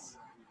West?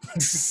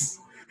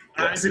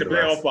 I ain't see the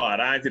playoff part.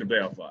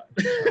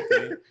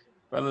 Okay.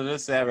 Well, it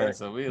is 7,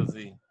 so we'll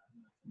see.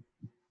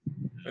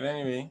 But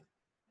anyway,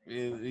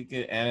 we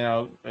could end it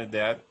out with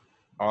that.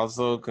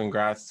 Also,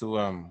 congrats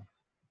to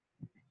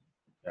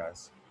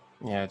Yes.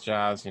 yeah,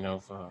 Charles,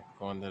 for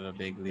going to the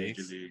big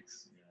leagues. Major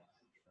leagues.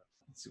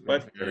 It's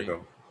But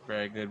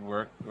very good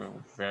work,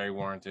 very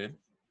warranted.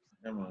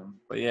 come on.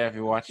 But yeah, if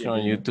you're watching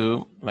on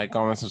YouTube, like,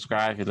 comment,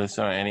 subscribe. If you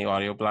listen on any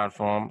audio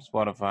platform,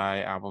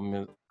 Spotify,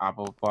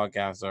 Apple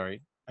Podcast,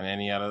 and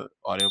any other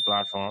audio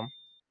platform.